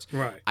Maxwell Lords.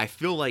 Right. I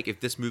feel like if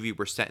this movie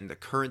were set in the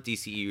current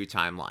DCEU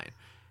timeline,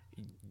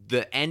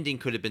 the ending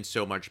could have been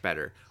so much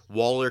better.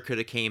 Waller could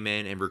have came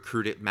in and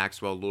recruited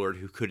Maxwell Lord,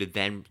 who could have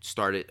then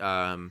started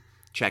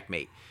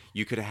Checkmate.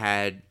 You could have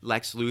had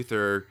Lex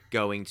Luthor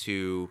going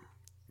to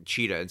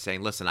Cheetah and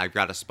saying, listen, I've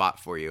got a spot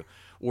for you.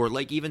 Or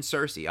like even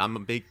Cersei. I'm a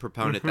big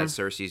proponent that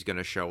Cersei's going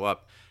to show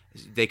up.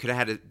 They could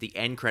have had the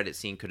end credit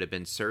scene could have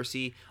been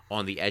Cersei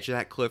on the edge of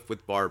that cliff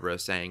with Barbara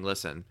saying,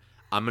 listen,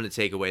 I'm going to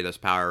take away this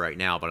power right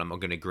now, but I'm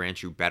going to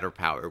grant you better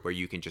power where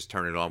you can just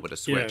turn it on with a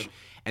switch. Yeah.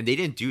 And they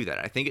didn't do that.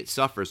 I think it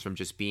suffers from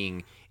just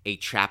being a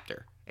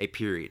chapter, a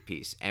period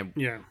piece. And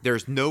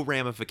there's no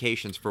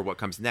ramifications for what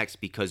comes next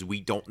because we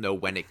don't know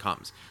when it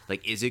comes.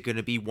 Like, is it going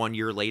to be 1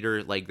 year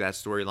later, like that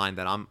storyline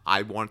that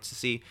I want to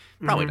see?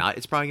 Probably not.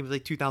 It's probably going to be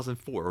like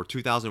 2004 or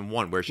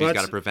 2001 where she's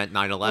got to prevent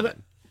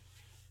 9/11.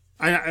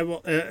 I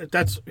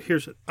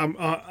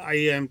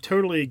am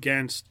totally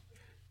against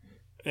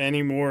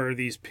any more of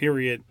these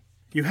period.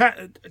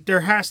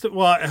 There has to.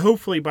 Well,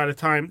 hopefully by the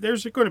time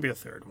there's going to be a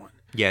third one.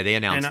 Yeah, they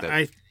announced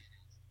it.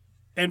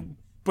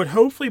 But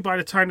hopefully by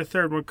the time the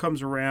third one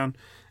comes around,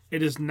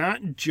 it is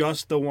not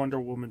just the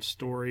Wonder Woman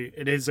story.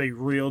 It is a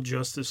real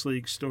Justice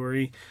League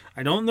story.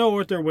 I don't know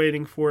what they're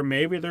waiting for.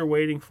 Maybe they're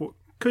waiting for,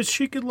 because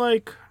she could,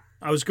 like,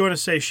 I was going to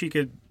say she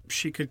could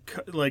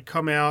like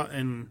come out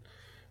and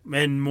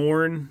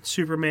mourn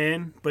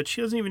Superman, but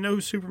she doesn't even know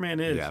who Superman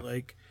is. Yeah.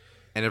 Like,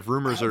 and if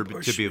rumors are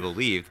to be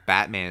believed,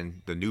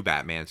 Batman, the new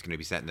Batman, is going to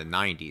be set in the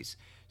 90s.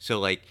 So,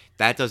 like,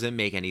 that doesn't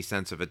make any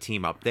sense of a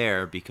team up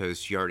there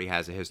because she already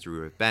has a history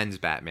with Ben's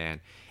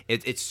Batman.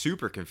 It's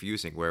super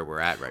confusing where we're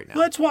at right now.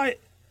 Well, that's why,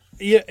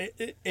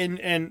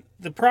 and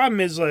the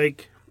problem is,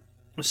 like,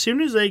 as soon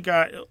as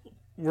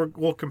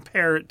we'll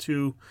compare it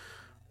to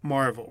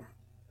Marvel.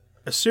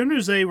 As soon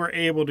as they were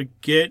able to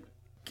get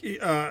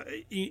Iron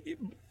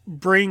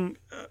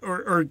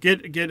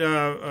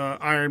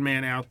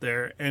Man out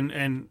there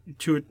and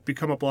to it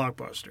become a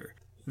blockbuster,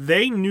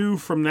 they knew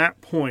from that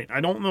point.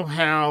 I don't know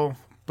how,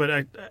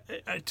 but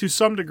to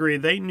some degree,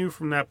 they knew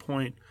from that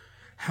point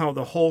how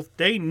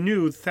they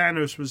knew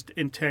Thanos was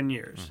in 10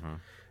 years. Mm-hmm.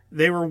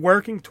 They were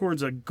working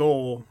towards a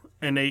goal,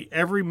 and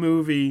every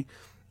movie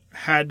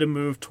had to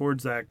move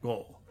towards that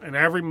goal, and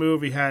every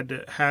movie had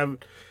to have.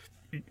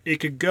 It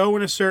could go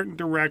in a certain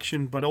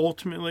direction, but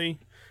ultimately,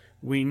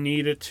 we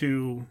needed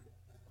to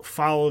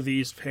follow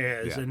these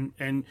paths,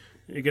 and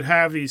you could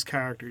have these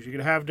characters, you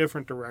could have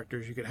different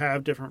directors, you could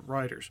have different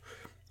writers,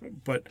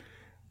 but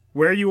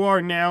where you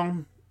are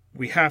now,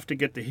 we have to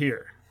get to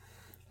here.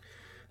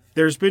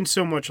 There's been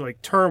so much,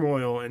 like,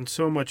 turmoil and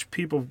so much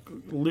people,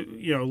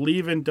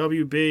 leaving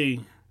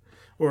WB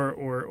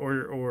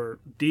or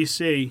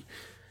DC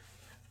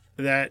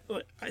that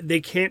they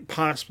can't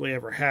possibly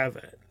ever have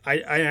it.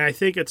 I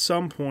think at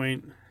some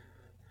point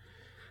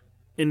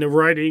in the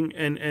writing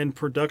and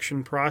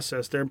production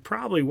process, there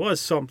probably was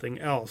something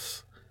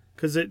else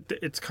because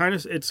it's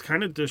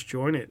kind of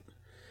disjointed.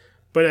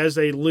 But as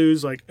they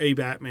lose like a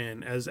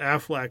Batman, as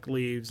Affleck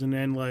leaves, and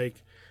then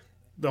like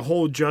the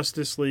whole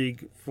Justice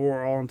League,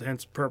 for all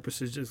intents and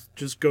purposes,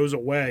 just goes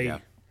away.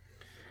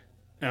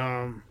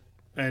 Yeah.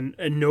 And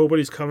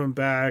nobody's coming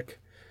back.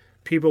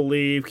 People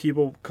leave,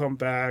 people come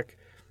back.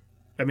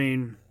 I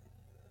mean,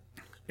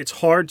 it's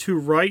hard to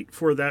write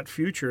for that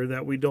future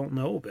that we don't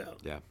know about.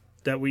 Yeah.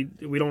 That we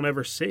don't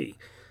ever see.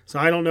 So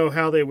I don't know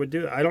how they would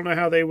do it. I don't know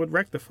how they would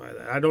rectify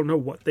that. I don't know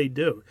what they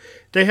do.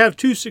 They have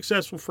two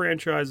successful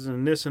franchises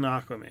in this and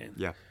Aquaman.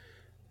 Yeah.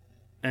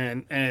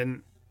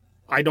 And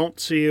I don't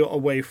see a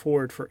way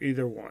forward for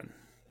either one,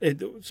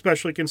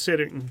 especially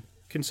considering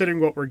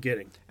what we're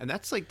getting. And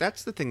that's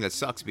the thing that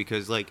sucks,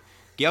 because like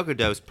Gal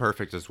Gadot's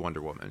perfect as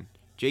Wonder Woman.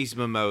 Jason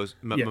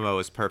Momoa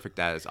is perfect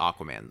as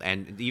Aquaman,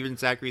 and even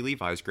Zachary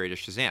Levi is great as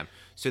Shazam.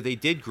 So they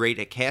did great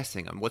at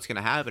casting them. What's going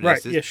to happen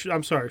is this,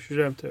 I'm sorry,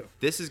 Shazam too.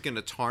 This is going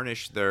to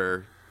tarnish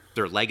their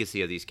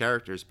legacy of these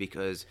characters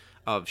because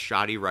of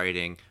shoddy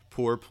writing,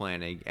 poor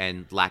planning,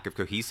 and lack of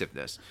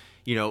cohesiveness.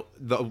 You know,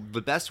 the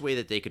best way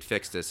that they could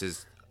fix this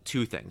is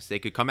two things. They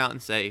could come out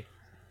and say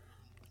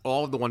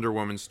all of the Wonder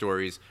Woman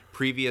stories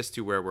previous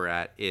to where we're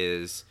at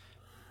is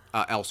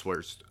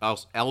Elseworld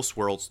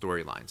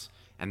storylines.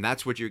 And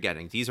that's what you're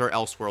getting. These are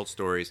Elseworld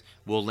stories.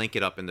 We'll link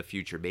it up in the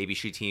future. Maybe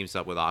she teams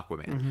up with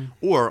Aquaman. Mm-hmm.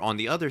 Or on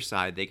the other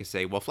side, they can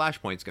say, well,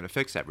 Flashpoint's going to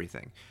fix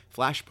everything.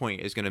 Flashpoint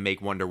is going to make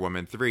Wonder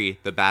Woman 3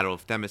 the Battle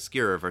of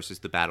Themyscira versus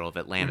the Battle of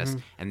Atlantis. Mm-hmm.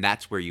 And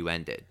that's where you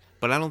end it.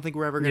 But I don't think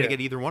we're ever going to get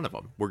either one of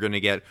them. We're going to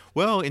get,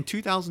 well, in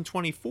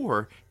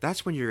 2024,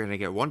 that's when you're going to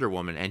get Wonder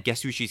Woman. And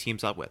guess who she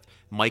teams up with?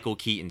 Michael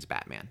Keaton's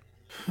Batman.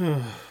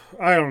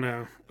 I don't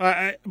know.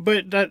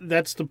 But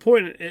that's the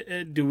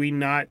point. Do we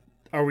not...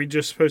 Are we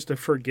just supposed to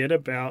forget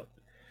about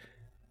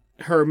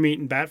her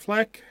meeting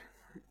Batfleck?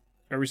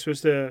 Are we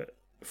supposed to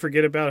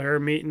forget about her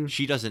meeting?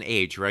 She doesn't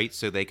age, right?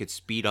 So they could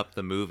speed up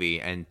the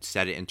movie and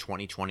set it in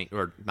 2020,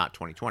 or not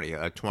 2020,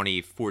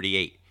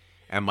 2048.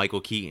 And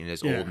Michael Keaton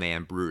is old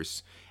man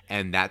Bruce.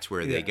 And that's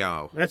where they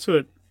go. That's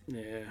what,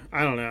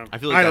 I don't know. I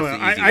feel like that's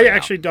the easy I way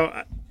actually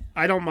out.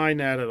 I don't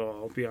mind that at all,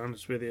 I'll be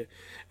honest with you.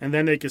 And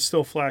then they could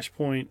still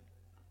Flashpoint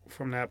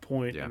from that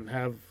point and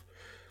have,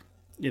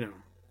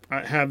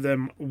 have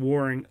them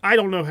warring. I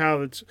don't know how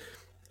it's,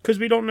 because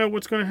we don't know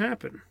what's going to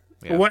happen.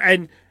 Yeah. What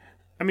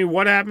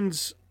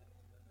happens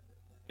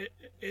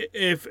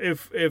if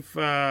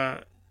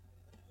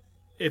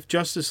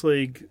Justice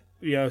League,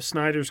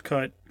 Snyder's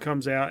cut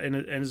comes out and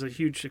is a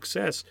huge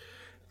success?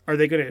 Are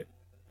they going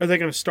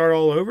to start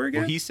all over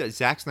again? Well, he said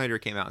Zack Snyder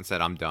came out and said,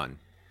 "I'm done."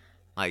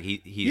 Like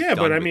he's yeah, done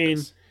but I with mean,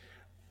 this.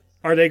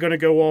 Are they going to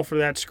go all for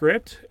that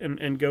script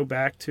and go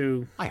back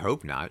to? I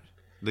hope not.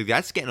 Like,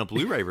 that's getting a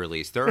Blu-ray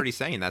release. They're already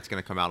saying that's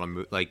going to come out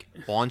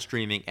on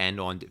streaming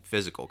and on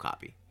physical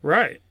copy.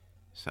 Right.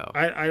 So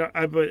what's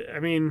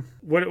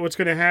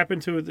going to happen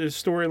to the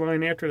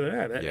storyline after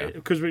that? Yeah.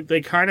 Because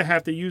they kind of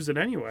have to use it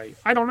anyway.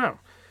 I don't know.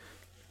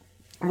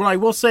 What I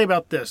will say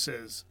about this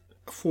is,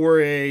 for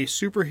a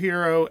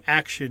superhero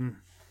action,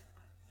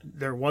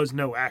 there was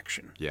no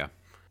action. Yeah.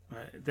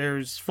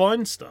 There's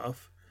fun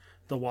stuff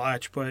to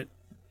watch, but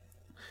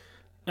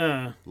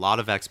a lot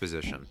of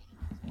exposition.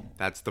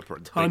 That's the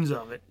tons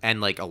of it,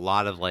 and like a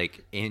lot of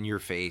like in your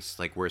face,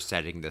 like we're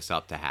setting this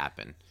up to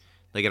happen.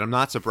 Like, and I'm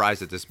not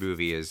surprised that this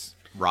movie is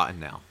rotten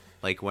now.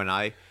 Like when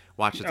I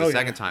watched it the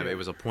second time, it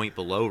was a point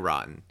below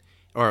rotten,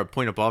 or a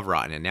point above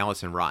rotten, and now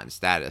it's in rotten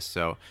status.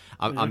 So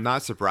I'm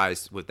not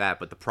surprised with that.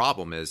 But the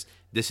problem is,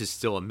 this is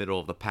still a middle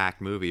of the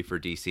pack movie for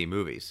DC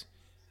movies.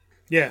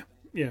 Yeah.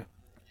 And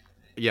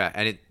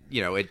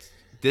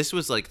this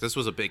was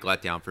a big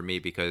letdown for me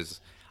because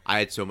I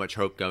had so much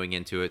hope going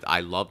into it. I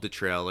loved the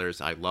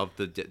trailers. I loved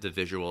the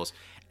visuals.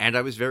 And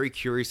I was very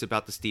curious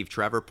about the Steve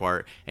Trevor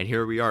part. And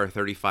here we are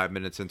 35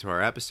 minutes into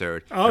our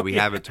episode, and we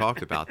haven't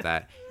talked about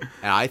that.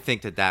 And I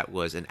think that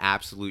was an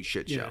absolute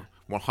shit show.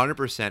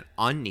 100%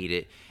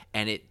 unneeded.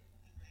 And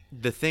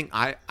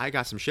I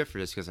got some shit for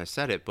this because I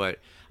said it, but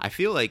I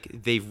feel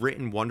like they've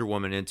written Wonder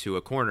Woman into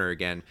a corner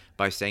again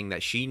by saying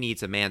that she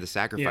needs a man to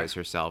sacrifice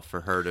herself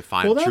for her to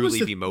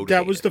truly be motivated.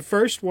 That was the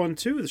first one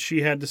too.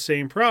 She had the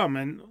same problem,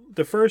 and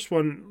the first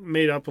one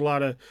made up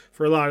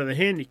for a lot of the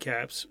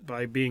handicaps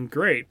by being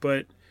great.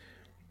 But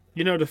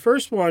the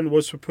first one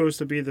was supposed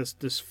to be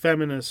this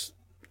feminist,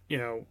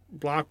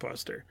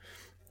 blockbuster,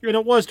 and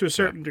it was to a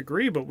certain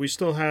degree. But we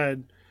still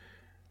had,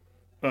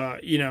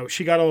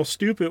 she got all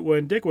stupid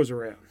when Dick was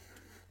around.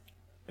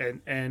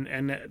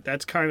 And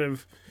that's kind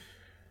of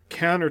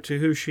counter to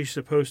who she's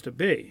supposed to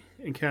be,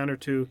 and counter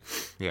to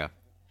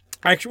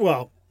actually,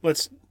 well,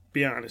 let's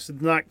be honest,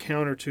 it's not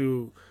counter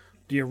to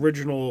the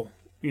original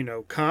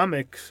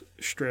comic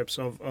strips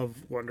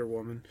of Wonder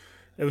Woman.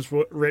 It was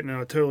written in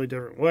a totally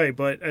different way,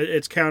 but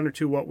it's counter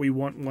to what we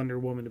want Wonder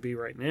Woman to be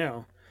right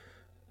now.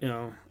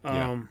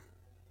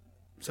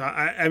 So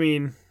I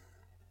mean,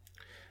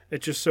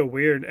 it's just so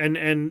weird,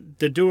 and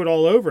to do it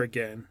all over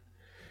again,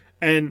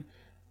 and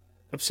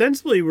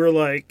ostensibly, we're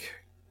like,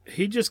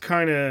 he just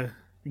kind of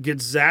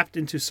gets zapped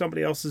into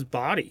somebody else's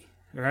body,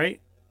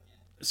 right?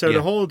 So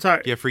the whole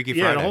entire Freaky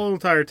Friday. the whole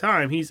entire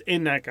time he's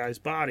in that guy's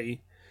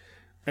body,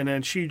 and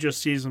then she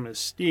just sees him as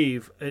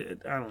Steve. I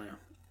don't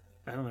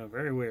know.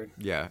 Very weird.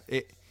 Yeah,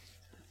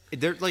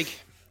 they're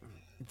like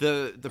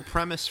the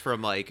premise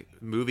from like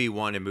movie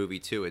 1 and movie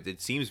 2.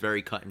 It seems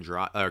very cut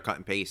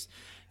and paste.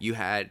 You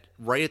had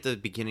right at the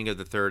beginning of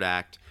the third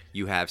act,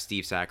 you have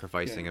Steve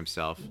sacrificing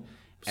himself.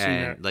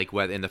 And like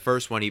in the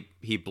first one,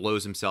 he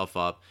blows himself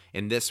up.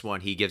 In this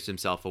one, he gives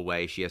himself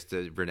away. She has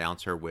to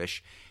renounce her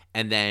wish.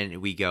 And then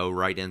we go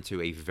right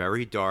into a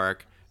very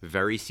dark,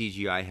 very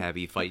CGI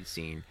heavy fight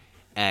scene,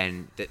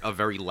 and a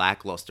very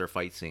lackluster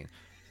fight scene.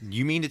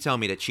 You mean to tell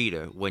me that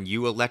Cheetah, when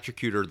you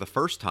electrocute her the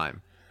first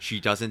time, she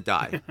doesn't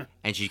die,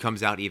 and she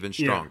comes out even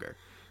stronger?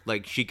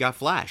 Like, she got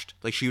flashed.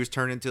 Like, she was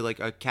turned into like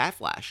a cat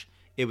flash.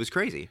 It was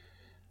crazy.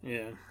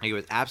 Yeah. Like, it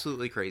was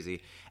absolutely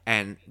crazy.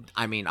 And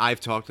I mean, I've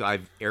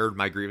aired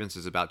my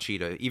grievances about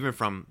Cheetah, even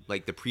from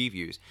like the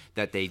previews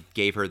that they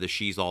gave her the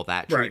She's All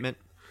That treatment.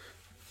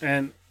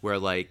 And where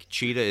like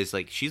Cheetah is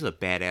like, she's a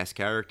badass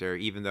character,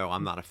 even though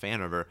I'm not a fan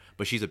of her,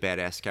 but she's a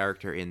badass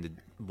character in the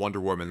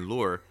Wonder Woman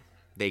lore.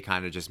 They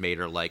kind of just made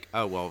her like,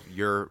 oh, well,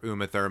 you're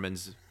Uma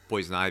Thurman's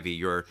Poison Ivy,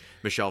 you're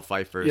Michelle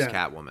Pfeiffer's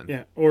Catwoman.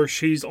 Yeah. Or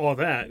She's All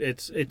That.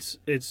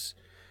 It's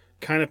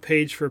kind of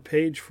page for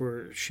page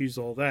for She's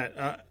All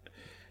That.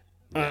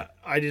 I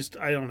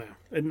don't know.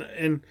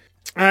 And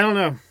I don't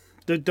know.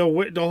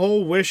 The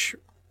whole wish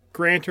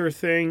granter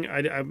thing,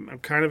 I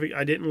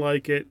didn't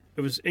like it.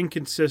 It was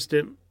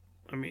inconsistent.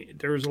 I mean,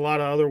 there was a lot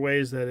of other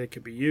ways that it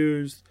could be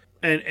used.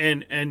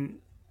 And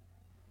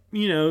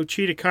you know,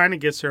 Cheetah kind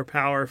of gets her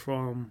power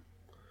from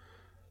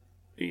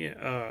an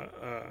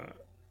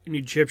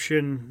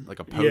Egyptian, like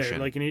a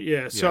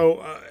potion.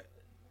 So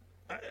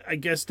I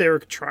guess they were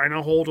trying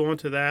to hold on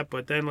to that,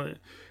 but then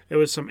it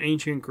was some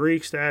ancient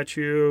Greek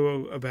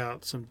statue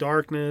about some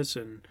darkness,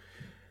 and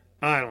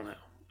I don't know.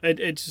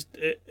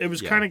 It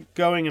was kind of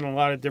going in a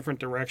lot of different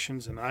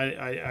directions, and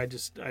I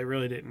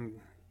really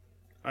didn't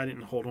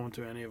hold on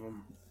to any of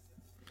them.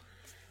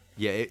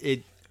 Yeah,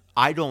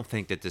 I don't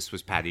think that this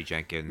was Patty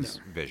Jenkins'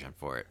 vision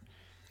for it.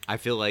 I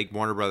feel like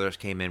Warner Brothers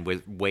came in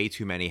with way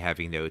too many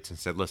heavy notes and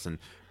said, listen,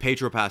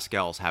 Pedro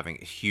Pascal's having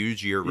a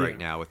huge year right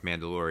now with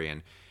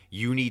Mandalorian.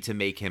 You need to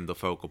make him the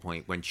focal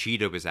point, when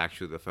Cheetah was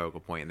actually the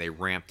focal point, and they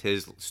ramped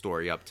his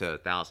story up to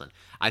 1,000.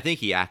 I think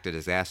he acted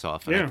his ass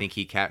off, and I think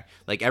he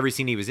like every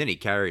scene he was in, he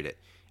carried it.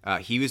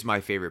 He was my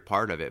favorite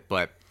part of it,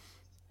 but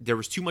there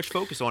was too much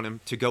focus on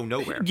him to go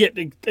nowhere.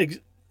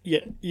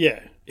 Yeah.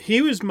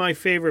 He was my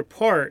favorite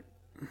part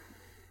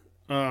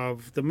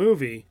of the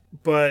movie,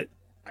 but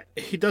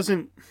he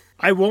doesn't.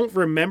 I won't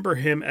remember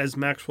him as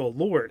Maxwell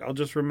Lord. I'll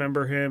just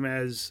remember him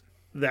as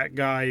that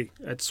guy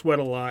that sweat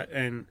a lot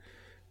and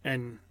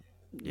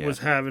was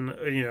having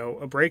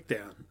a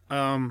breakdown.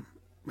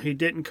 He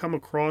didn't come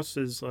across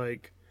as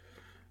like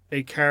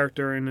a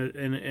character in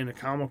a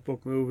comic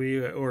book movie,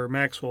 or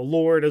Maxwell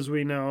Lord as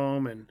we know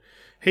him, and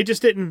he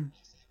just didn't.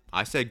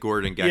 I said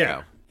Gordon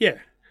Gekko. Yeah,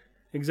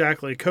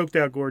 exactly. Coked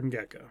out Gordon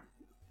Gekko.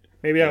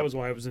 Maybe that was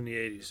why it was in the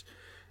 80s.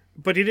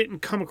 But he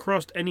didn't come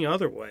across any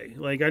other way.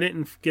 Like, I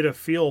didn't get a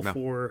feel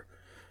for.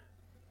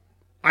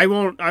 I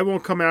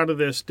won't come out of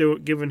this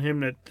giving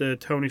him the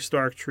Tony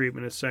Stark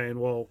treatment of saying,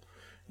 well,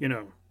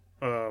 no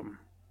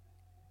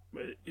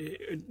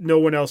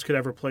one else could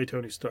ever play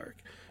Tony Stark.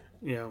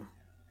 Yeah.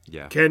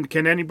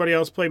 Can anybody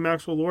else play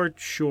Maxwell Lord?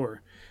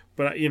 Sure,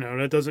 but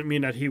that doesn't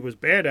mean that he was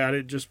bad at it.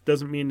 It just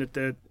doesn't mean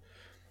that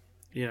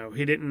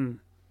he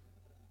didn't.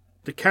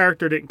 The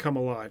character didn't come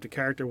alive. The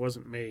character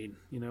wasn't made.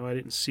 I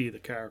didn't see the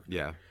character.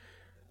 Yeah.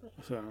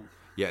 So.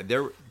 Yeah,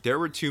 there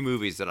were two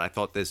movies that I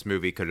thought this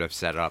movie could have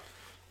set up.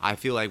 I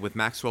feel like with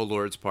Maxwell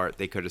Lord's part,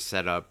 they could have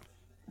set up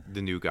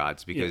the New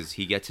Gods, because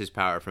he gets his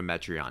power from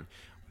Metreon.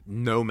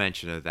 No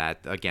mention of that.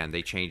 Again,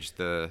 they changed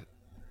the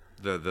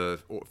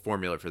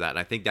formula for that, and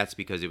I think that's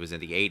because it was in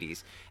the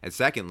 80s. And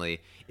secondly,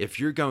 if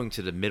you're going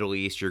to the Middle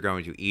East, you're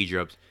going to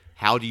Egypt,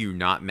 how do you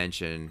not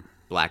mention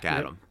Black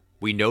Adam? Yep.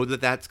 We know that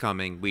that's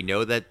coming. We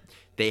know that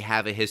they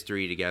have a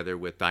history together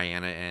with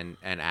Diana and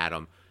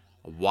Adam.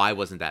 Why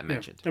wasn't that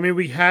mentioned? I mean,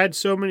 we had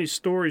so many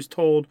stories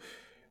told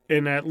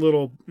in that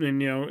little, in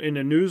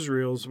the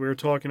newsreels. We were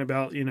talking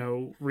about,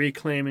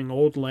 reclaiming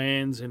old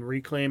lands and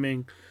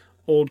reclaiming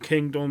old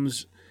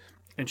kingdoms.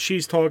 And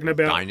she's talking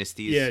about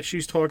dynasties. Yeah,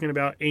 she's talking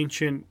about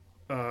ancient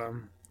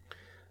power,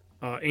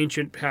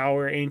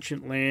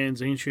 ancient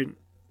lands, ancient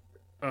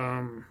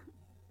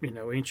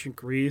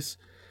Greece.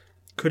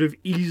 Could have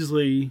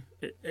easily,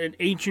 an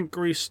ancient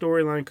Greece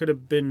storyline could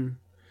have been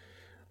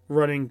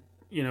running,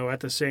 at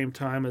the same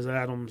time as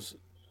Adam's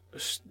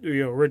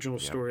original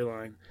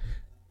storyline.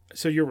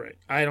 So you're right.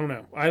 I don't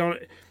know.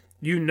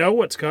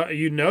 What's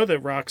coming. That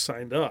Rock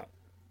signed up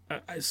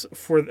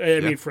for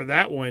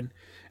that one.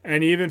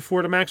 And even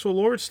for the Maxwell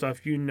Lord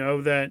stuff,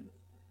 that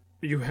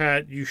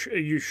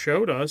you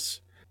showed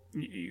us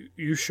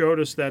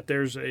that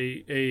there's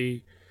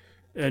a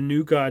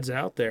New Gods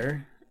out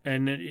there,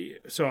 and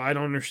so I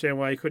don't understand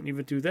why he couldn't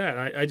even do that.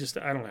 I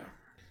don't know.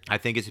 I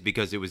think it's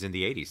because it was in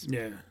the 80s.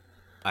 Yeah.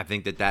 I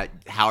think that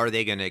how are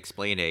they going to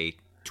explain a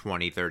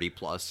 20, 30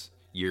 plus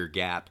year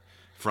gap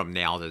from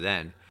now to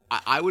then.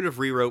 I would have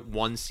rewrote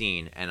one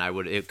scene, and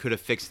it could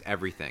have fixed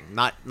everything.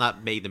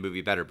 Not made the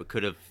movie better, but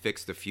could have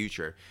fixed the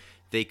future.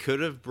 They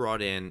could have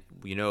brought in,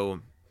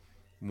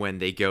 when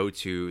they go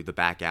to the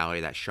back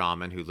alley, that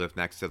shaman who lived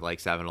next to like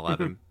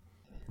 7-Eleven.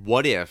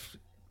 What if,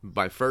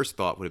 my first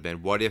thought would have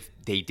been, what if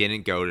they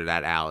didn't go to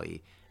that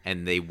alley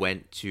and they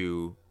went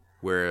to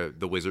where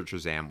the Wizard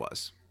Shazam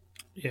was?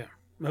 Yeah.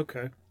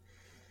 Okay.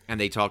 And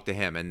they talked to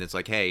him, and it's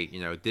like, hey,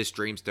 this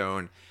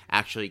Dreamstone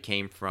actually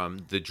came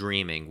from the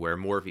Dreaming where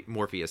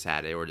Morpheus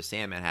had it, or the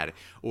Sandman had it,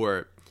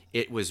 or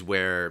it was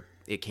where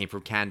it came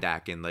from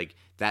Kandak, and like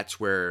that's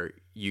where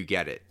you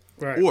get it.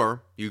 Right.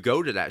 Or you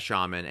go to that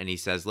shaman, and he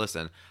says,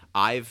 listen,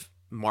 I've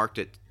marked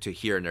it to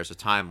here, and there's a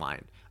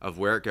timeline of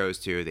where it goes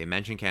to. They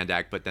mention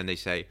Kandak, but then they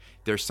say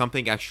there's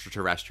something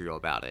extraterrestrial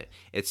about it.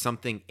 It's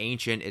something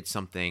ancient. It's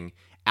something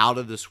out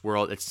of this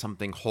world. It's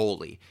something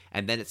holy.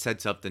 And then it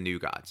sets up the new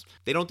gods.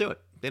 They don't do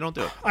it.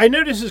 I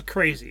know this is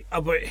crazy,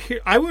 but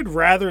I would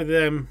rather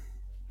them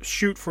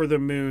shoot for the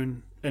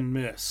moon and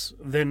miss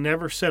than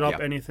never set up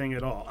anything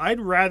at all.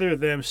 I'd rather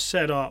them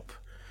set up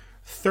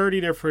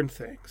 30 different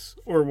things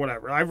or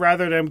whatever. I'd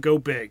rather them go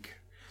big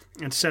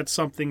and set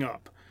something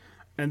up.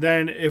 And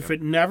then if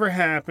it never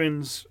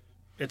happens,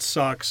 it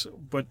sucks,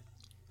 but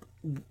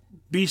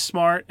be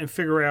smart and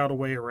figure out a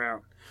way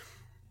around.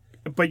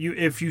 But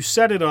if you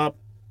set it up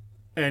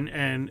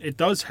and it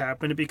does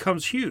happen, it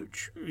becomes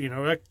huge.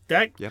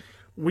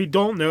 We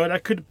don't know.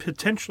 That could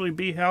potentially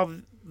be how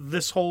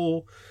this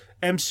whole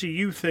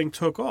MCU thing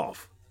took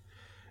off.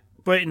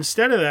 But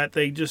instead of that,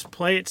 they just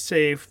play it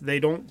safe. They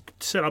don't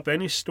set up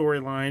any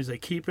storylines. They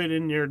keep it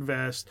in their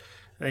vest.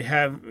 They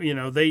have,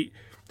 they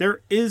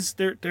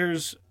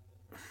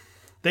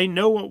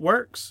know what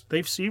works.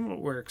 They've seen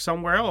what works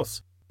somewhere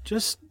else.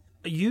 Just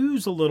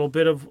use a little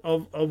bit of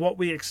what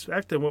we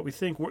expect and what we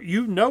think.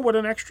 You know what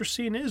an extra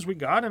scene is. We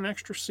got an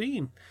extra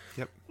scene.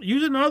 Yep.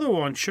 Use another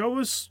one. Show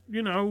us,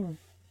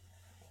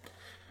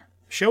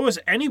 show us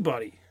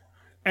anybody.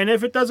 And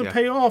if it doesn't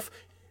pay off,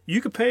 you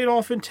could pay it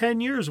off in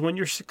 10 years when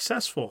you're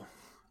successful.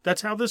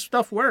 That's how this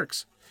stuff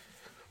works.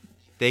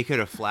 They could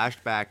have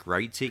flashed back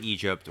right to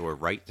Egypt or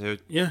right to,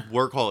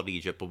 we're called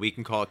Egypt, but we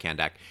can call it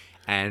Kandak,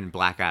 and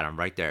Black Adam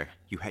right there.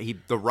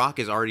 The Rock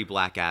is already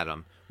Black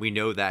Adam. We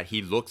know that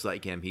he looks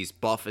like him. He's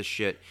buff as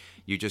shit.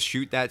 You just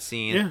shoot that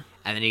scene,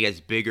 and then he gets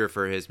bigger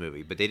for his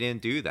movie. But they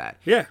didn't do that.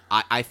 Yeah.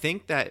 I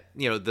think that,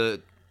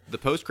 the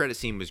post-credit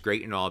scene was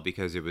great and all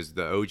because it was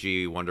the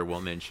OG Wonder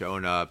Woman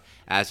showing up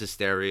as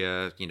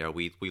Hysteria.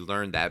 We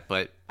learned that,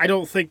 but I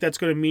don't think that's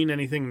going to mean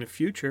anything in the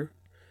future.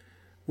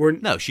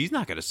 No, she's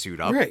not going to suit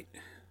up. Right.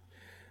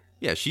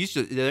 Yeah,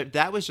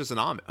 that was just an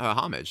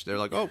homage. They're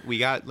like, oh, we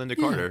got Linda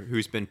Carter,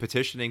 who's been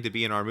petitioning to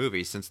be in our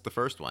movie since the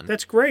first one.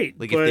 That's great.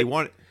 Like, if they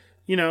want,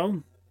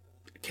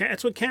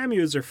 that's what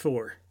cameos are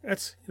for.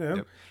 That's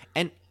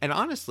And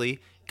honestly,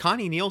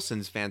 Connie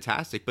Nielsen's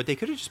fantastic, but they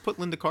could have just put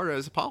Linda Carter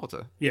as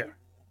Hippolyta. Yeah.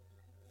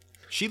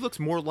 She looks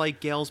more like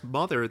Gail's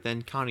mother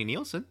than Connie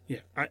Nielsen. Yeah.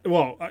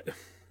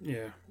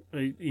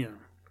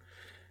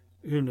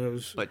 Who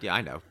knows? But yeah,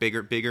 I know.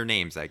 Bigger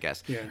names, I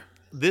guess. Yeah.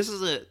 This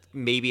is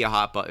maybe a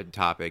hot button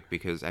topic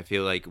because I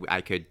feel like I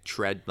could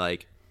tread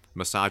like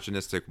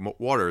misogynistic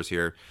waters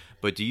here.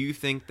 But do you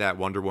think that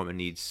Wonder Woman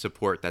needs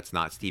support that's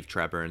not Steve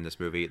Trevor in this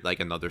movie, like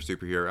another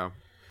superhero?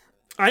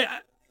 Not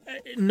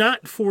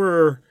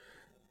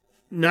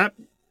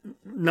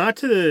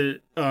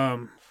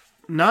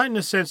in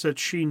the sense that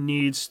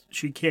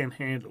she can't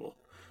handle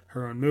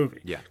her own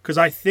movie. Yeah. Because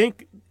I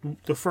think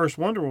the first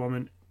Wonder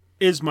Woman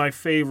is my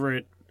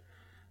favorite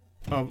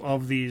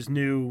of these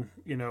new,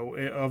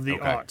 of the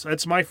aughts.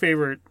 That's my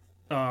favorite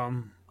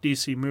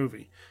DC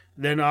movie.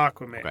 Then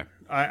Aquaman. Okay.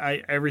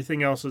 I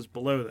everything else is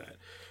below that.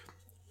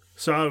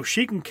 So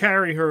she can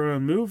carry her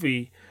own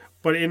movie,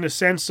 but in the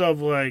sense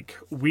of like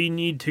we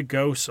need to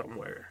go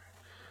somewhere.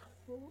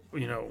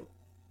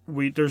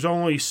 There's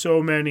only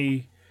so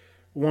many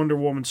Wonder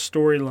Woman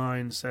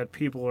storylines that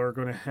people are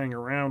going to hang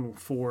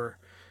around for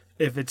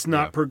if it's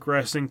not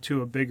progressing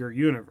to a bigger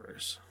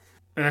universe.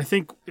 And I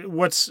think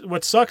what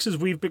sucks is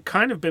we've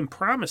kind of been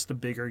promised a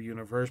bigger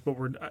universe, but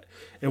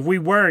if we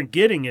weren't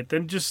getting it,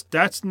 then just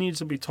that needs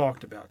to be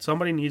talked about.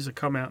 Somebody needs to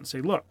come out and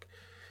say, "Look,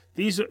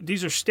 these are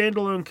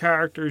standalone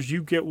characters.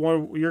 You're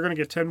going to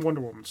get 10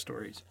 Wonder Woman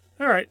stories.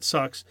 All right,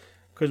 sucks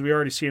because we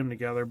already see them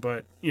together,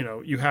 but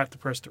you have to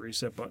press the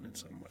reset button in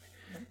some way.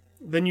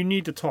 Then you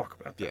need to talk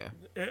about that.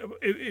 Yeah.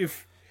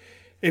 If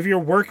you're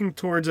working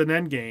towards an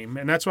end game,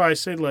 and that's why I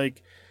said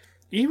like,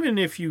 even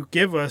if you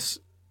give us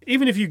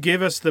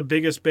the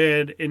biggest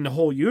bad in the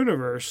whole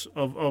universe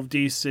of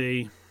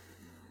DC,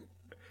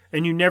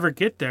 and you never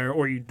get there,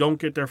 or you don't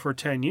get there for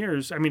 10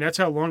 years, I mean, that's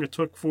how long it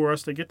took for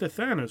us to get to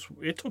Thanos.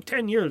 It took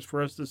 10 years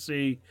for us to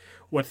see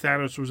what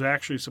Thanos was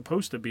actually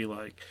supposed to be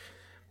like.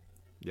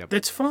 Yep.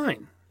 That's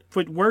fine,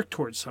 but work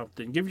towards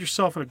something. Give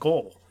yourself a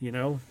goal,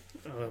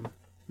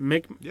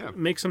 Make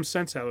some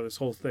sense out of this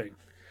whole thing.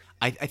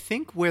 I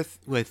think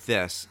with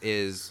this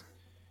is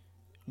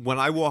when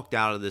I walked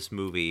out of this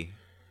movie,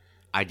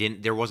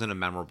 There wasn't a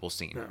memorable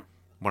scene. No.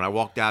 When I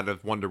walked out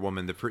of Wonder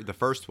Woman, the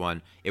first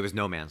one, it was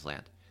no man's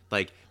land.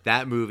 Like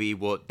that movie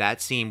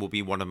that scene will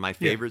be one of my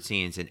favorite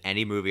scenes in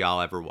any movie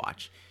I'll ever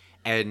watch.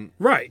 And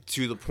Right.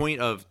 to the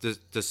point of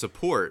the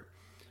support,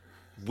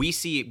 we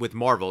see with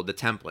Marvel the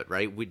template,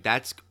 right?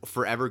 That's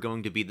forever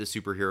going to be the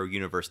superhero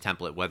universe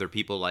template, whether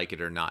people like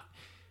it or not.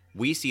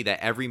 We see that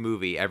every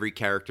movie, every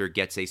character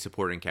gets a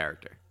supporting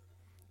character.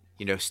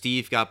 You know,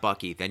 Steve got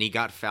Bucky, then he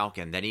got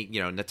Falcon, then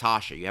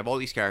Natasha. You have all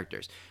these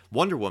characters.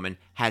 Wonder Woman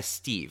has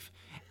Steve.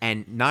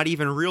 And not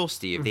even real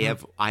Steve. They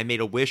have I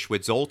Made a Wish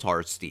with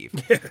Zoltar's Steve.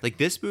 Like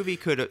this movie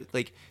could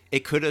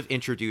have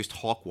introduced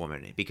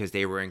Hawkwoman because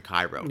they were in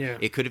Cairo. Yeah.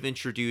 It could have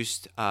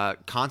introduced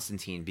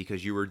Constantine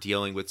because you were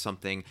dealing with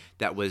something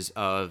that was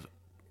of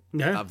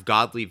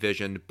godly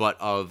vision, but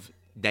of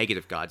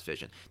negative God's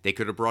vision. They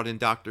could have brought in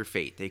Dr.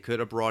 Fate. They could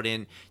have brought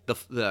in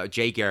the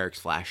Jay Garrick's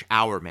Flash,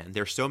 Hourman.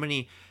 There's so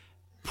many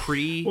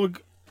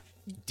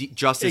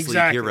Justice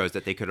League heroes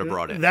that they could have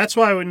brought in. That's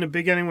why in the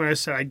beginning when I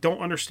said I don't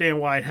understand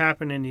why it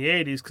happened in the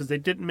 80s, because they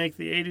didn't make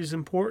the 80s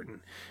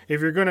important.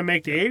 If you're going to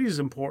make the 80s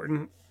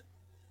important,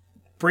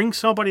 bring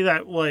somebody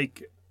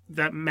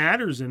that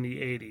matters in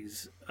the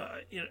 80s.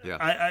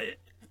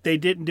 They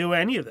didn't do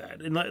any of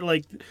that. And the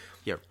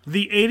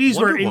 80s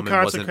Wonder were Woman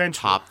inconsequential. wasn't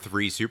top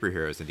 3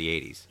 superheroes in the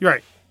 80s.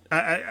 Right.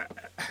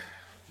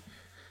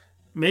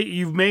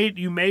 You made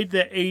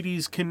the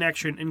 80s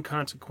connection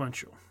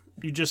inconsequential.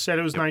 You just said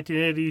it was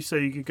 1980, so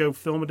you could go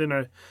film it in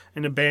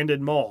an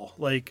abandoned mall.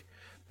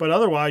 But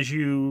otherwise,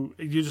 you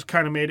just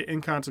kind of made it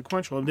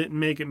inconsequential and didn't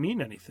make it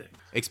mean anything.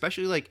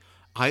 Especially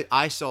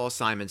I saw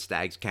Simon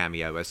Stagg's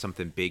cameo as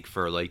something big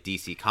for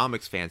DC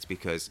Comics fans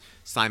because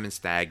Simon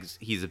Stagg's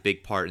he's a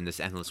big part in this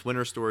Endless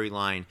Winter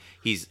storyline.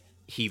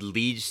 He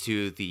leads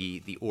to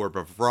the Orb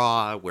of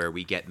Ra, where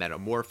we get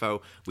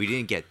Metamorpho. We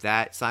didn't get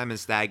that. Simon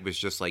Stagg was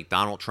just like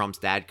Donald Trump's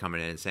dad coming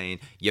in and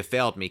saying, "You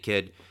failed me,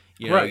 kid.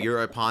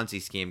 You're a Ponzi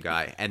scheme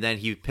guy." And then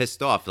he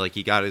pissed off,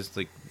 he got his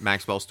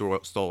Maxwell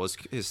stole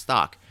his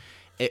stock.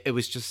 It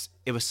was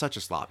such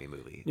a sloppy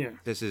movie. Yeah.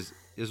 This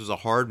was a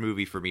hard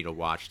movie for me to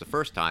watch the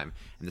first time,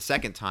 and the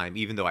second time,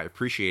 even though I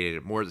appreciated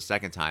it more the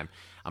second time,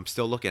 I'm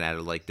still looking at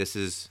it like this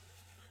is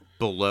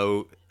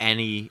below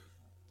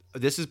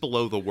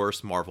the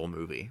worst Marvel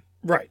movie.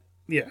 Right.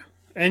 Yeah.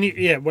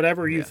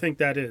 Whatever you think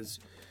that is.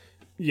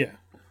 Yeah.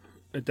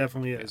 It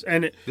definitely is.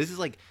 And this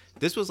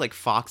was like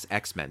Fox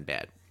X-Men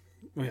bad.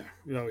 Yeah.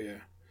 Oh, yeah.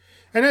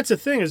 And that's the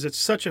thing is it's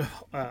such a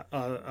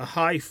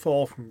high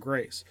fall from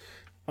grace.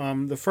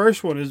 The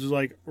first one is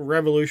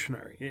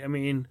revolutionary. I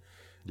mean,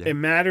 It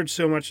mattered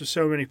so much to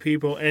so many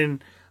people.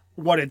 And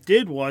what it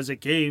did was it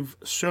gave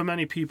so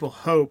many people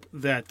hope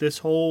that this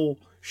whole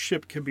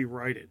ship can be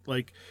righted.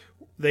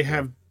 They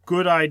have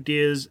good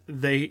ideas.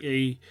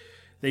 They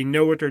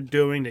know what they're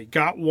doing. They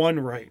got one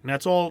right. And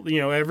that's all,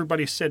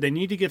 everybody said they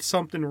need to get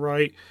something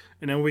right.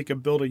 And then we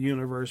could build a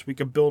universe. We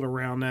could build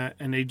around that.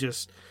 And they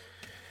just...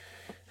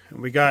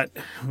 We got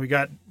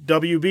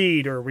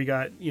WB'd, or we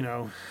got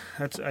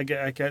that's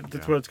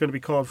what it's going to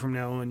be called from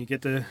now on. You get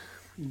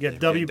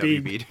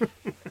WB'd.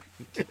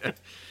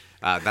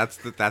 That's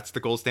the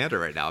gold standard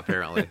right now.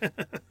 Apparently,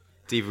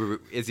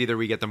 it's either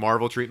we get the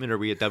Marvel treatment or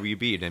we get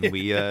WB'd, and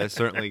we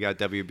certainly got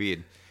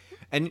WB'd.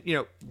 And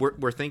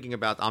we're thinking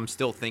about. I'm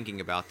still thinking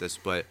about this,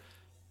 but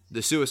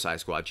the Suicide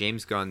Squad,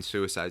 James Gunn's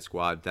Suicide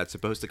Squad, that's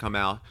supposed to come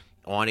out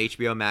on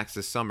HBO Max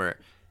this summer.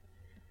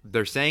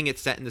 They're saying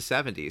it's set in the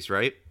 70s,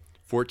 right?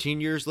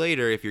 14 years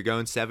later, if you're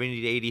going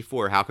 70 to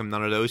 84, how come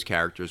none of those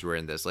characters were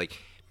in this?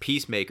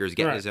 Peacemaker's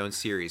getting his own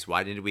series.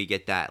 Why didn't we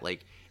get that?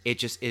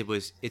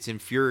 It's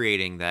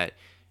infuriating that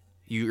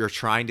you're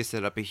trying to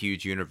set up a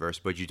huge universe,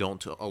 but you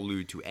don't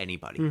allude to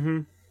anybody. Mm-hmm.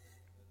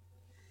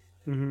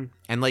 Mm-hmm.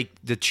 And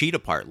the Cheetah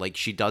part,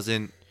 she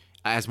doesn't,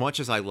 as much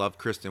as I love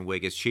Kristen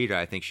Wiig as Cheetah,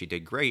 I think she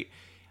did great.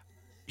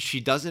 She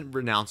doesn't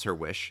renounce her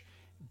wish,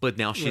 but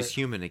now she's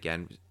human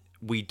again.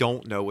 We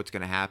don't know what's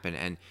going to happen.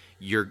 And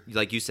you're,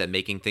 like you said,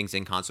 making things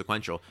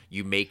inconsequential.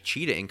 You make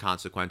Cheetah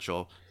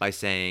inconsequential by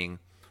saying,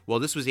 well,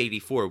 this was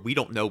 84. We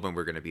don't know when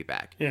we're going to be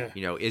back. Yeah.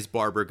 Is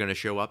Barbara going to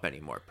show up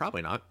anymore?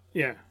 Probably not.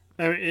 Yeah.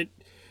 I mean,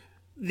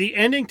 the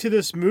ending to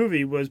this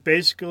movie was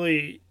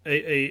basically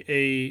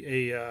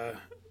a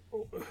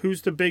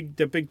who's the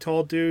big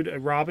tall dude?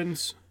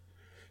 Robbins?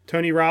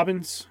 Tony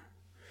Robbins?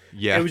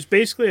 Yeah. It was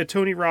basically a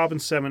Tony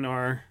Robbins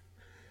seminar.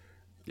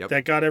 Yep.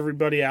 That got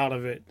everybody out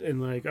of it,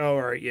 and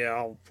all right, yeah,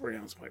 I'll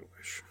renounce my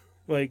wish.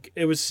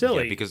 It was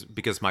silly. Yeah,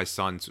 because my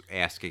son's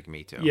asking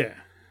me to. Yeah,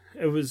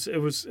 it was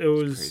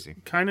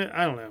kind of,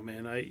 I don't know,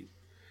 man. I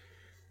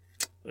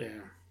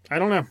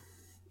don't know.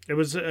 It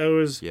was.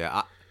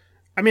 Yeah.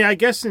 I mean, I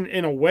guess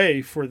in a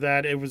way for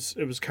that, it was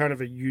kind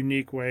of a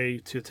unique way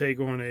to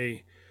take on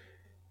a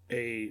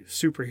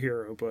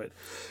superhero, but.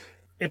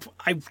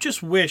 I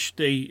just wish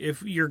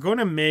if you're going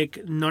to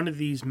make none of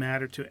these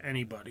matter to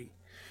anybody,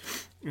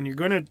 and you're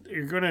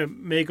gonna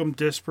make them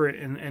disparate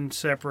and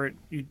separate,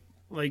 you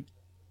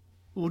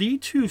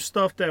lead to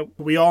stuff that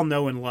we all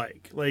know and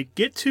like.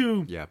 Get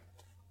to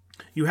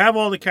You have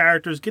all the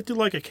characters. Get to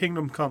like a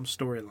Kingdom Come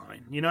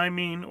storyline. You know what I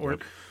mean?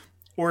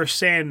 Or a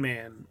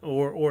Sandman,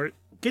 or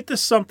get to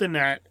something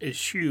that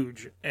is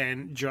huge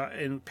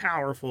and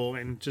powerful,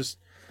 and just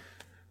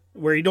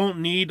where you don't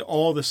need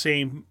all the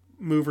same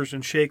movers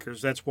and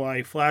shakers. That's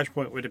why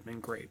Flashpoint would have been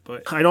great.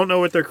 But I don't know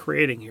what they're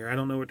creating here. I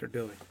don't know what they're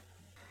doing.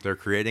 They're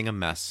creating a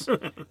mess,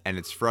 and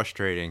it's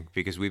frustrating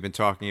because we've been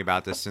talking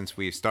about this since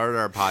we started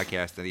our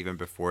podcast and even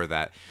before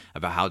that,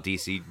 about how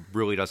DC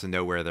really doesn't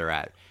know where they're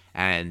at.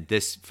 And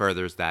this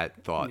furthers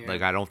that thought. Yeah.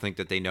 Like, I don't think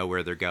that they know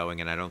where they're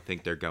going, and I don't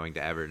think they're going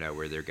to ever know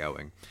where they're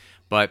going.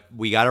 But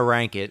we got to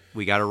rank it.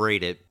 We got to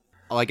rate it.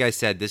 Like I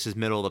said, this is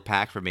middle of the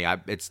pack for me.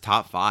 It's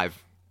top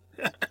 5,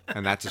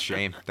 and that's a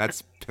shame.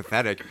 That's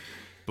pathetic.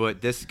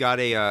 But this got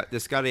a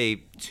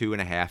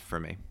 2.5 for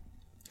me.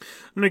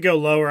 I'm gonna go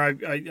lower.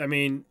 I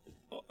mean,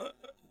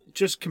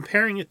 just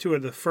comparing it to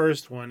the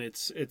first one,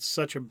 it's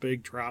such a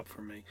big drop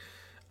for me.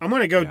 I'm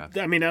gonna go.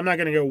 Yeah. I mean, I'm not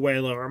gonna go way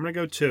lower. I'm gonna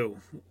go 2.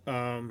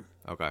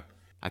 Okay.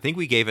 I think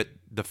we gave it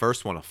the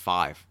first one a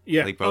 5.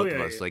 Yeah, like both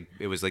of us. Yeah. Like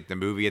it was like the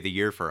movie of the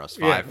year for us.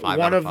 5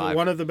 out of 5.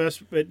 One of the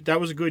best.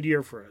 That was a good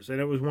year for us, and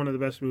it was one of the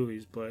best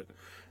movies. But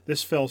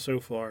this fell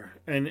so far,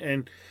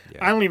 and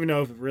I don't even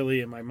know if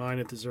really in my mind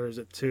it deserves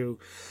it too.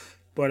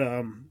 But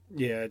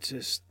yeah, it's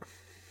just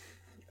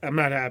I'm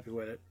not happy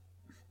with it.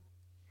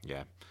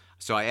 Yeah.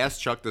 So I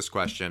asked Chuck this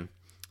question.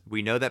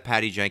 We know that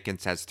Patty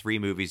Jenkins has 3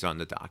 movies on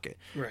the docket.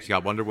 Right. She's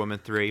got Wonder Woman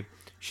 3,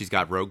 she's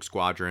got Rogue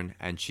Squadron,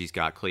 and she's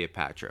got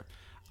Cleopatra.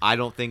 I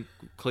don't think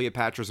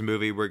Cleopatra's a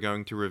movie we're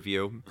going to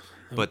review,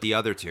 but the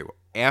other 2.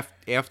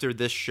 After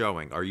this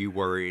showing, are you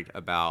worried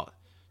about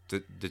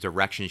the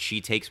direction she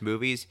takes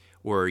movies,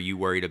 or are you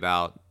worried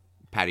about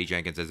Patty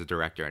Jenkins as a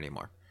director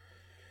anymore?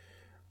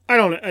 I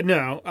don't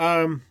know.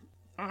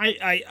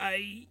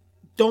 I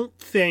don't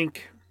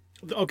think.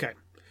 Okay.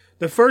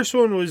 The first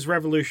one was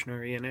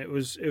revolutionary, and it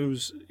was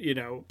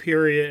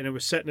period, and it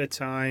was set in a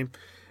time,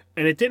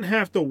 and it didn't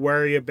have to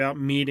worry about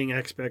meeting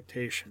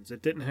expectations.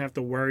 It didn't have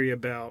to worry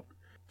about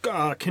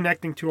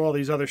connecting to all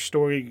these other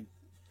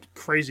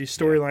crazy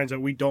storylines that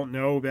we don't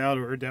know about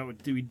or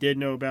that we did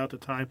know about at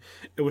the time.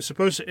 It was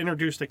supposed to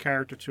introduce the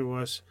character to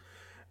us,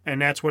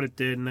 and that's what it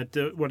did,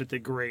 and what it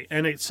did great.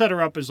 And it set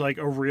her up as like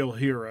a real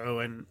hero,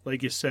 and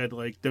like you said,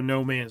 like the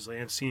no man's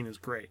land scene is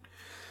great.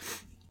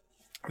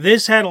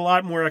 This had a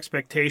lot more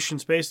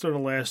expectations based on the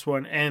last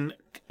one, and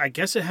I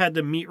guess it had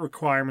to meet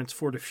requirements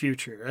for the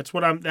future. That's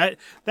what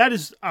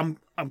I'm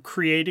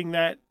creating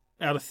that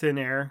out of thin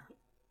air,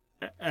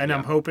 and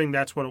I'm hoping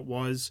that's what it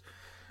was.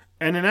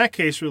 And in that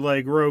case, with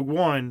like Rogue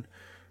One,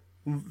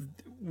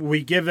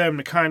 we give them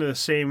the kind of the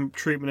same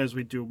treatment as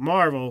we do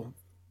Marvel.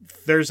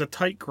 There's a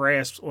tight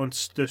grasp on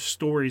the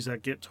stories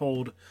that get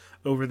told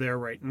over there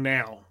right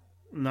now.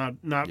 Not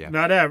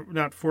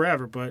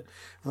forever, but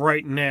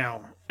right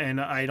now. And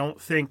I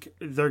don't think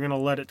they're going to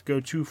let it go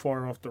too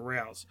far off the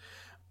rails.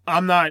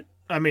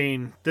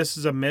 This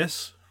is a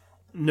miss.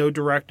 No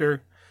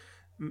director,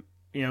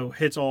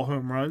 hits all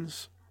home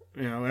runs.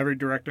 Every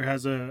director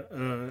has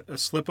a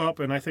slip up,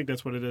 and I think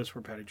that's what it is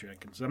for Patty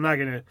Jenkins. I'm not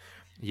going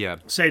to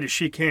say that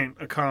she can't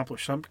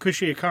accomplish something, because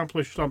she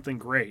accomplished something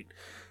great.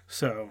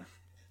 So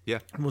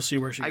we'll see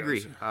where she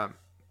goes.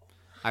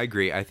 I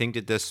agree. I think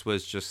that this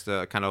was just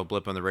kind of a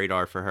blip on the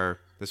radar for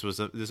her. This was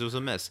a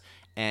miss.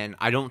 And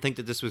I don't think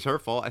that this was her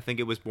fault. I think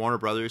it was Warner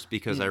Brothers,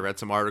 because I read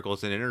some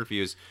articles and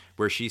interviews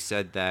where she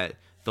said that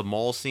the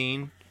mall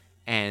scene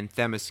and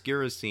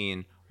Themyscira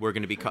scene were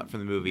going to be cut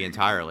from the movie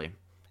entirely.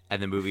 And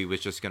the movie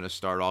was just going to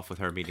start off with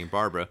her meeting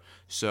Barbara.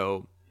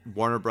 So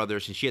Warner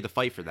Brothers, and she had to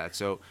fight for that.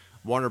 So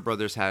Warner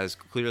Brothers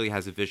clearly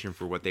has a vision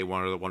for what they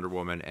want of the Wonder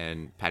Woman,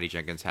 and Patty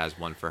Jenkins has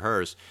one for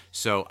hers.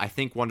 So I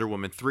think Wonder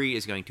Woman 3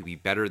 is going to be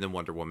better than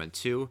Wonder Woman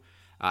 2.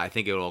 I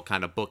think it'll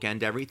kind of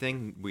bookend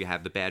everything. We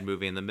have the bad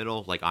movie in the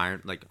middle, I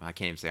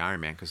can't even say Iron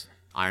Man, because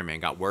Iron Man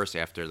got worse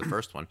after the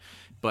first one.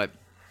 But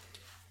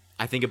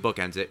I think it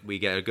bookends it. We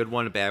get a good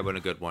one, a bad one, a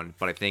good one.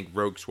 But I think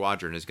Rogue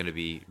Squadron is going to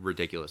be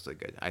ridiculously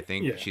good. I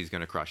think she's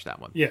going to crush that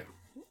one. Yeah.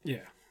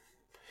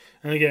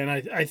 And again,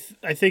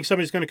 I think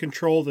somebody's going to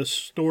control the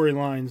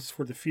storylines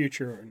for the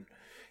future and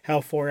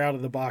how far out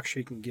of the box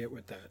she can get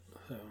with that.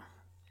 So.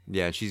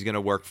 Yeah, she's going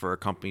to work for a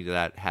company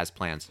that has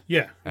plans.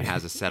 Yeah. And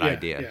has a set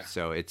idea. Yeah.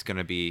 So it's going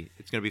to be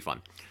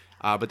fun.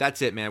 But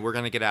that's it, man. We're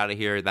going to get out of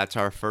here. That's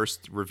our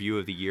first review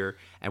of the year.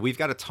 And we've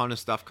got a ton of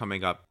stuff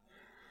coming up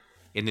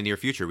in the near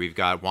future. We've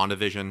got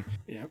WandaVision.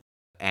 Yeah.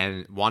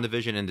 And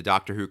WandaVision and the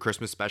Doctor Who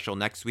Christmas special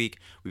next week.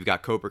 We've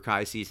got Cobra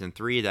Kai Season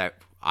 3 that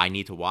I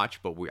need to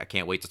watch, but I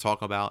can't wait to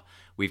talk about.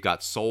 We've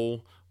got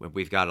Soul.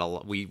 We've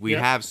got we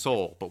have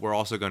Soul, but we're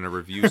also going to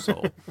review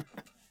Soul.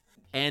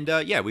 And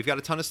we've got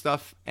a ton of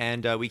stuff,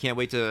 and we can't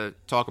wait to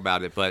talk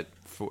about it. But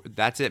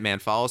that's it, man.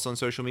 Follow us on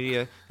social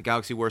media, the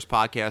Galaxy Wars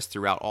Podcast,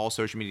 throughout all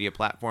social media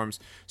platforms.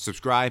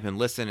 Subscribe and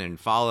listen and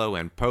follow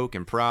and poke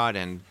and prod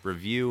and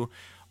review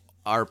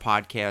our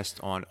podcast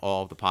on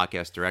all of the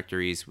podcast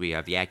directories. We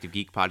have the Active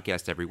Geek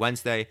Podcast every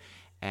Wednesday.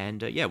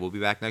 And we'll be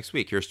back next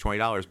week. Here's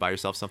 $20. Buy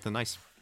yourself something nice.